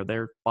this year.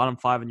 They're bottom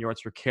 5 in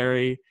yards per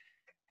carry.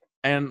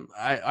 And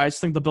I just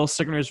think the Bills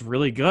secondary is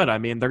really good. I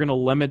mean, they're going to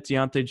limit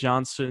Deontay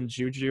Johnson,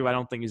 Juju. I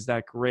don't think he's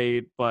that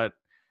great, but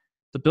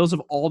the Bills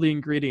have all the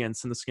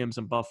ingredients in this game's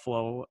in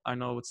Buffalo. I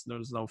know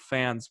there's no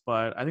fans,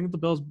 but I think the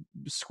Bills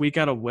squeak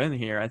out a win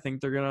here. I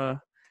think they're going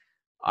to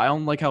 – I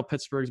don't like how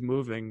Pittsburgh's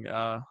moving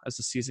as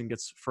the season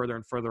gets further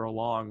and further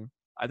along.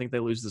 I think they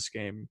lose this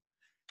game.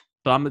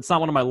 But it's not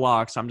one of my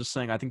locks. I'm just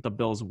saying I think the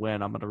Bills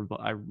win. I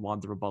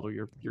want to rebuttal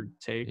your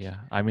take. Yeah,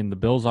 I mean, the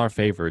Bills are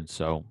favored,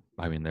 so,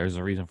 I mean, there's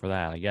a reason for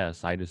that, I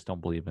guess. I just don't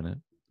believe in it.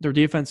 Their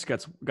defense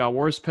got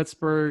worse,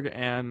 Pittsburgh,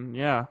 and,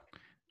 yeah,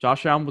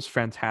 Josh Allen was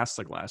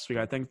fantastic last week.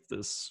 I think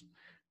these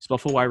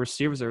Buffalo wide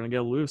receivers are going to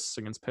get loose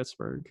against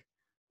Pittsburgh.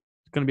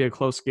 It's going to be a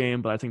close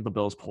game, but I think the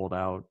Bills pulled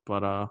out.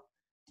 But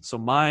so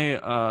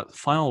my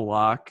final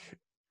lock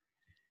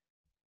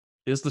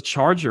is the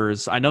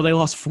Chargers. I know they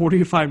lost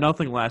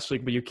 45-0 last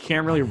week, but you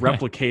can't really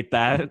replicate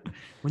that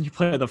when you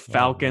play the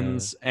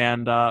Falcons.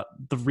 And the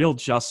real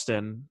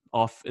Justin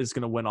is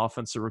going to win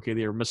Offensive Rookie of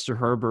the Year. Mr.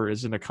 Herbert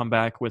is going to come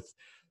back with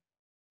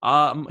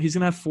he's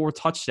going to have 4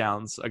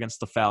 touchdowns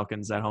against the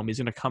Falcons at home. He's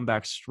going to come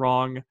back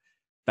strong.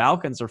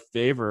 Falcons are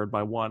favored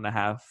by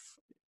 1.5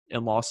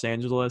 in Los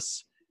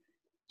Angeles.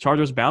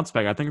 Chargers bounce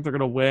back. I think they're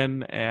going to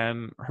win,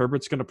 and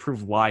Herbert's going to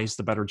prove why he's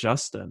the better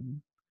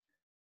Justin.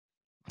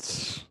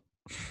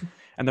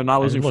 And they're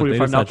not losing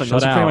 45-0.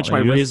 Those are pretty much my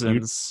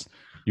reasons.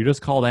 You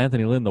just called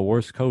Anthony Lynn the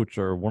worst coach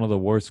or one of the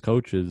worst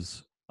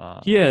coaches.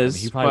 He is.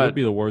 He probably would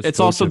be the worst. It's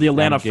also the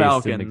Atlanta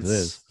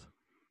Falcons.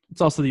 It's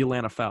also the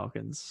Atlanta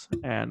Falcons,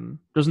 and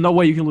there's no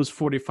way you can lose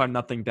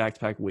 45-0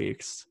 back-to-back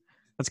weeks.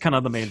 That's kind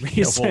of the main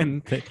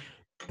reason. Yeah,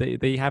 well,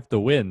 they have to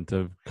win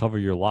to cover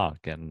your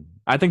lock, and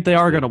I think they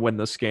are going to win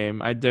this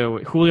game. I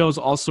do. Julio's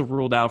also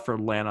ruled out for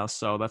Atlanta,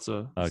 so that's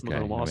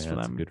another loss for them.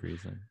 That's a good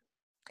reason.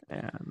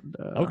 And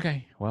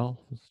okay, well,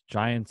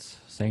 Giants,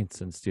 Saints,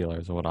 and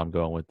Steelers are what I'm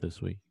going with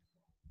this week.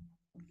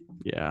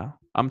 Yeah,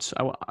 I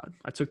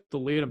took the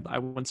lead. I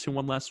went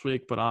 2-1 last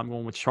week, but I'm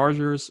going with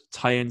Chargers,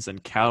 Titans,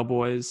 and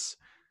Cowboys.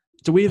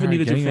 Do we even need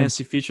to do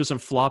fantasy features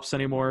and flops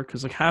anymore?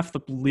 Because like half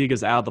the league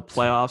is out of the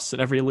playoffs in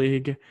every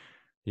league.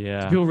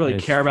 Yeah, do people really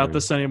care about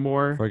this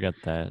anymore? Forget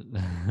that.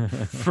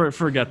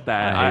 Forget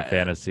that. I hate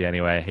fantasy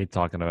anyway. I hate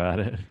talking about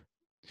it.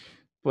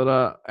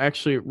 But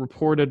actually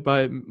reported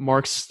by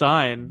Mark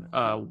Stein,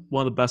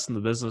 one of the best in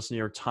the business, New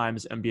York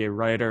Times NBA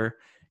writer.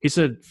 He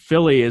said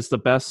Philly is the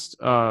best,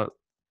 the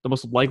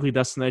most likely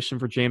destination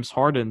for James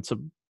Harden to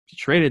be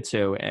traded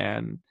to.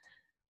 And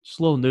just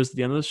a little news at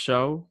the end of the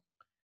show.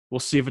 We'll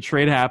see if a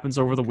trade happens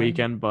over the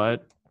weekend,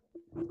 but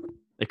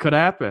it could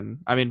happen.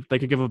 I mean, they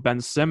could give up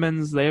Ben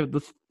Simmons. They're in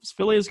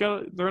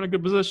a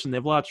good position. They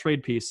have a lot of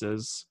trade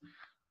pieces.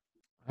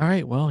 All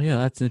right. Well, yeah,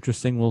 that's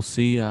interesting. We'll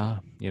see.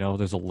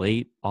 There's a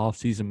late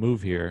off-season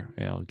move here.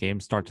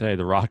 Games start today.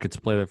 The Rockets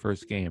play their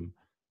first game.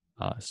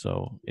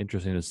 So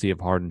interesting to see if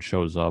Harden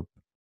shows up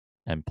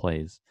and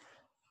plays.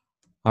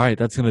 All right.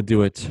 That's going to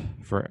do it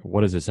for,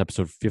 what is this,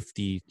 episode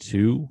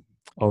 52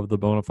 of the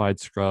Bonafide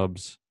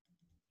Scrubs.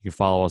 You can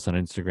follow us on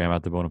Instagram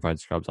at the Bonafide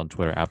Scrubs, on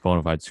Twitter at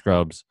Bonafide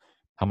Scrubs.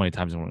 How many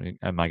times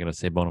am I going to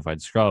say Bonafide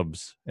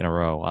Scrubs in a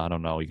row? I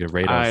don't know. You could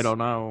rate us. I don't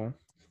know.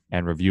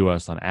 And review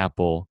us on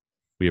Apple.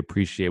 We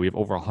appreciate. We have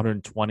over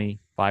 120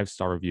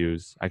 5-star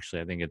reviews.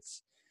 Actually, I think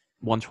it's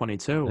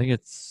 122. I think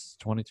it's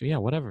 22. Yeah,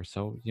 whatever.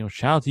 So,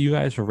 shout out to you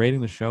guys for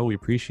rating the show. We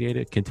appreciate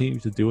it. Continue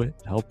to do it.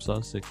 It helps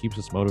us. It keeps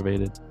us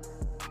motivated.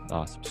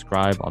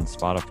 Subscribe on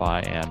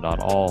Spotify and on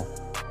all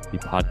the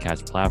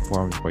podcast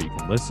platforms where you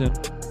can listen.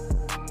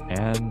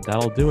 And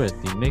that'll do it.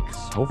 The Knicks,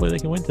 hopefully they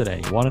can win today.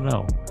 You want to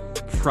know.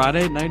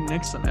 Friday night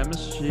Knicks on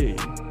MSG.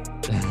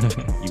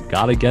 You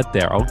got to get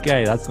there.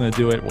 Okay, that's going to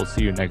do it. We'll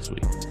see you next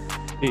week.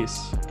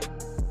 Peace.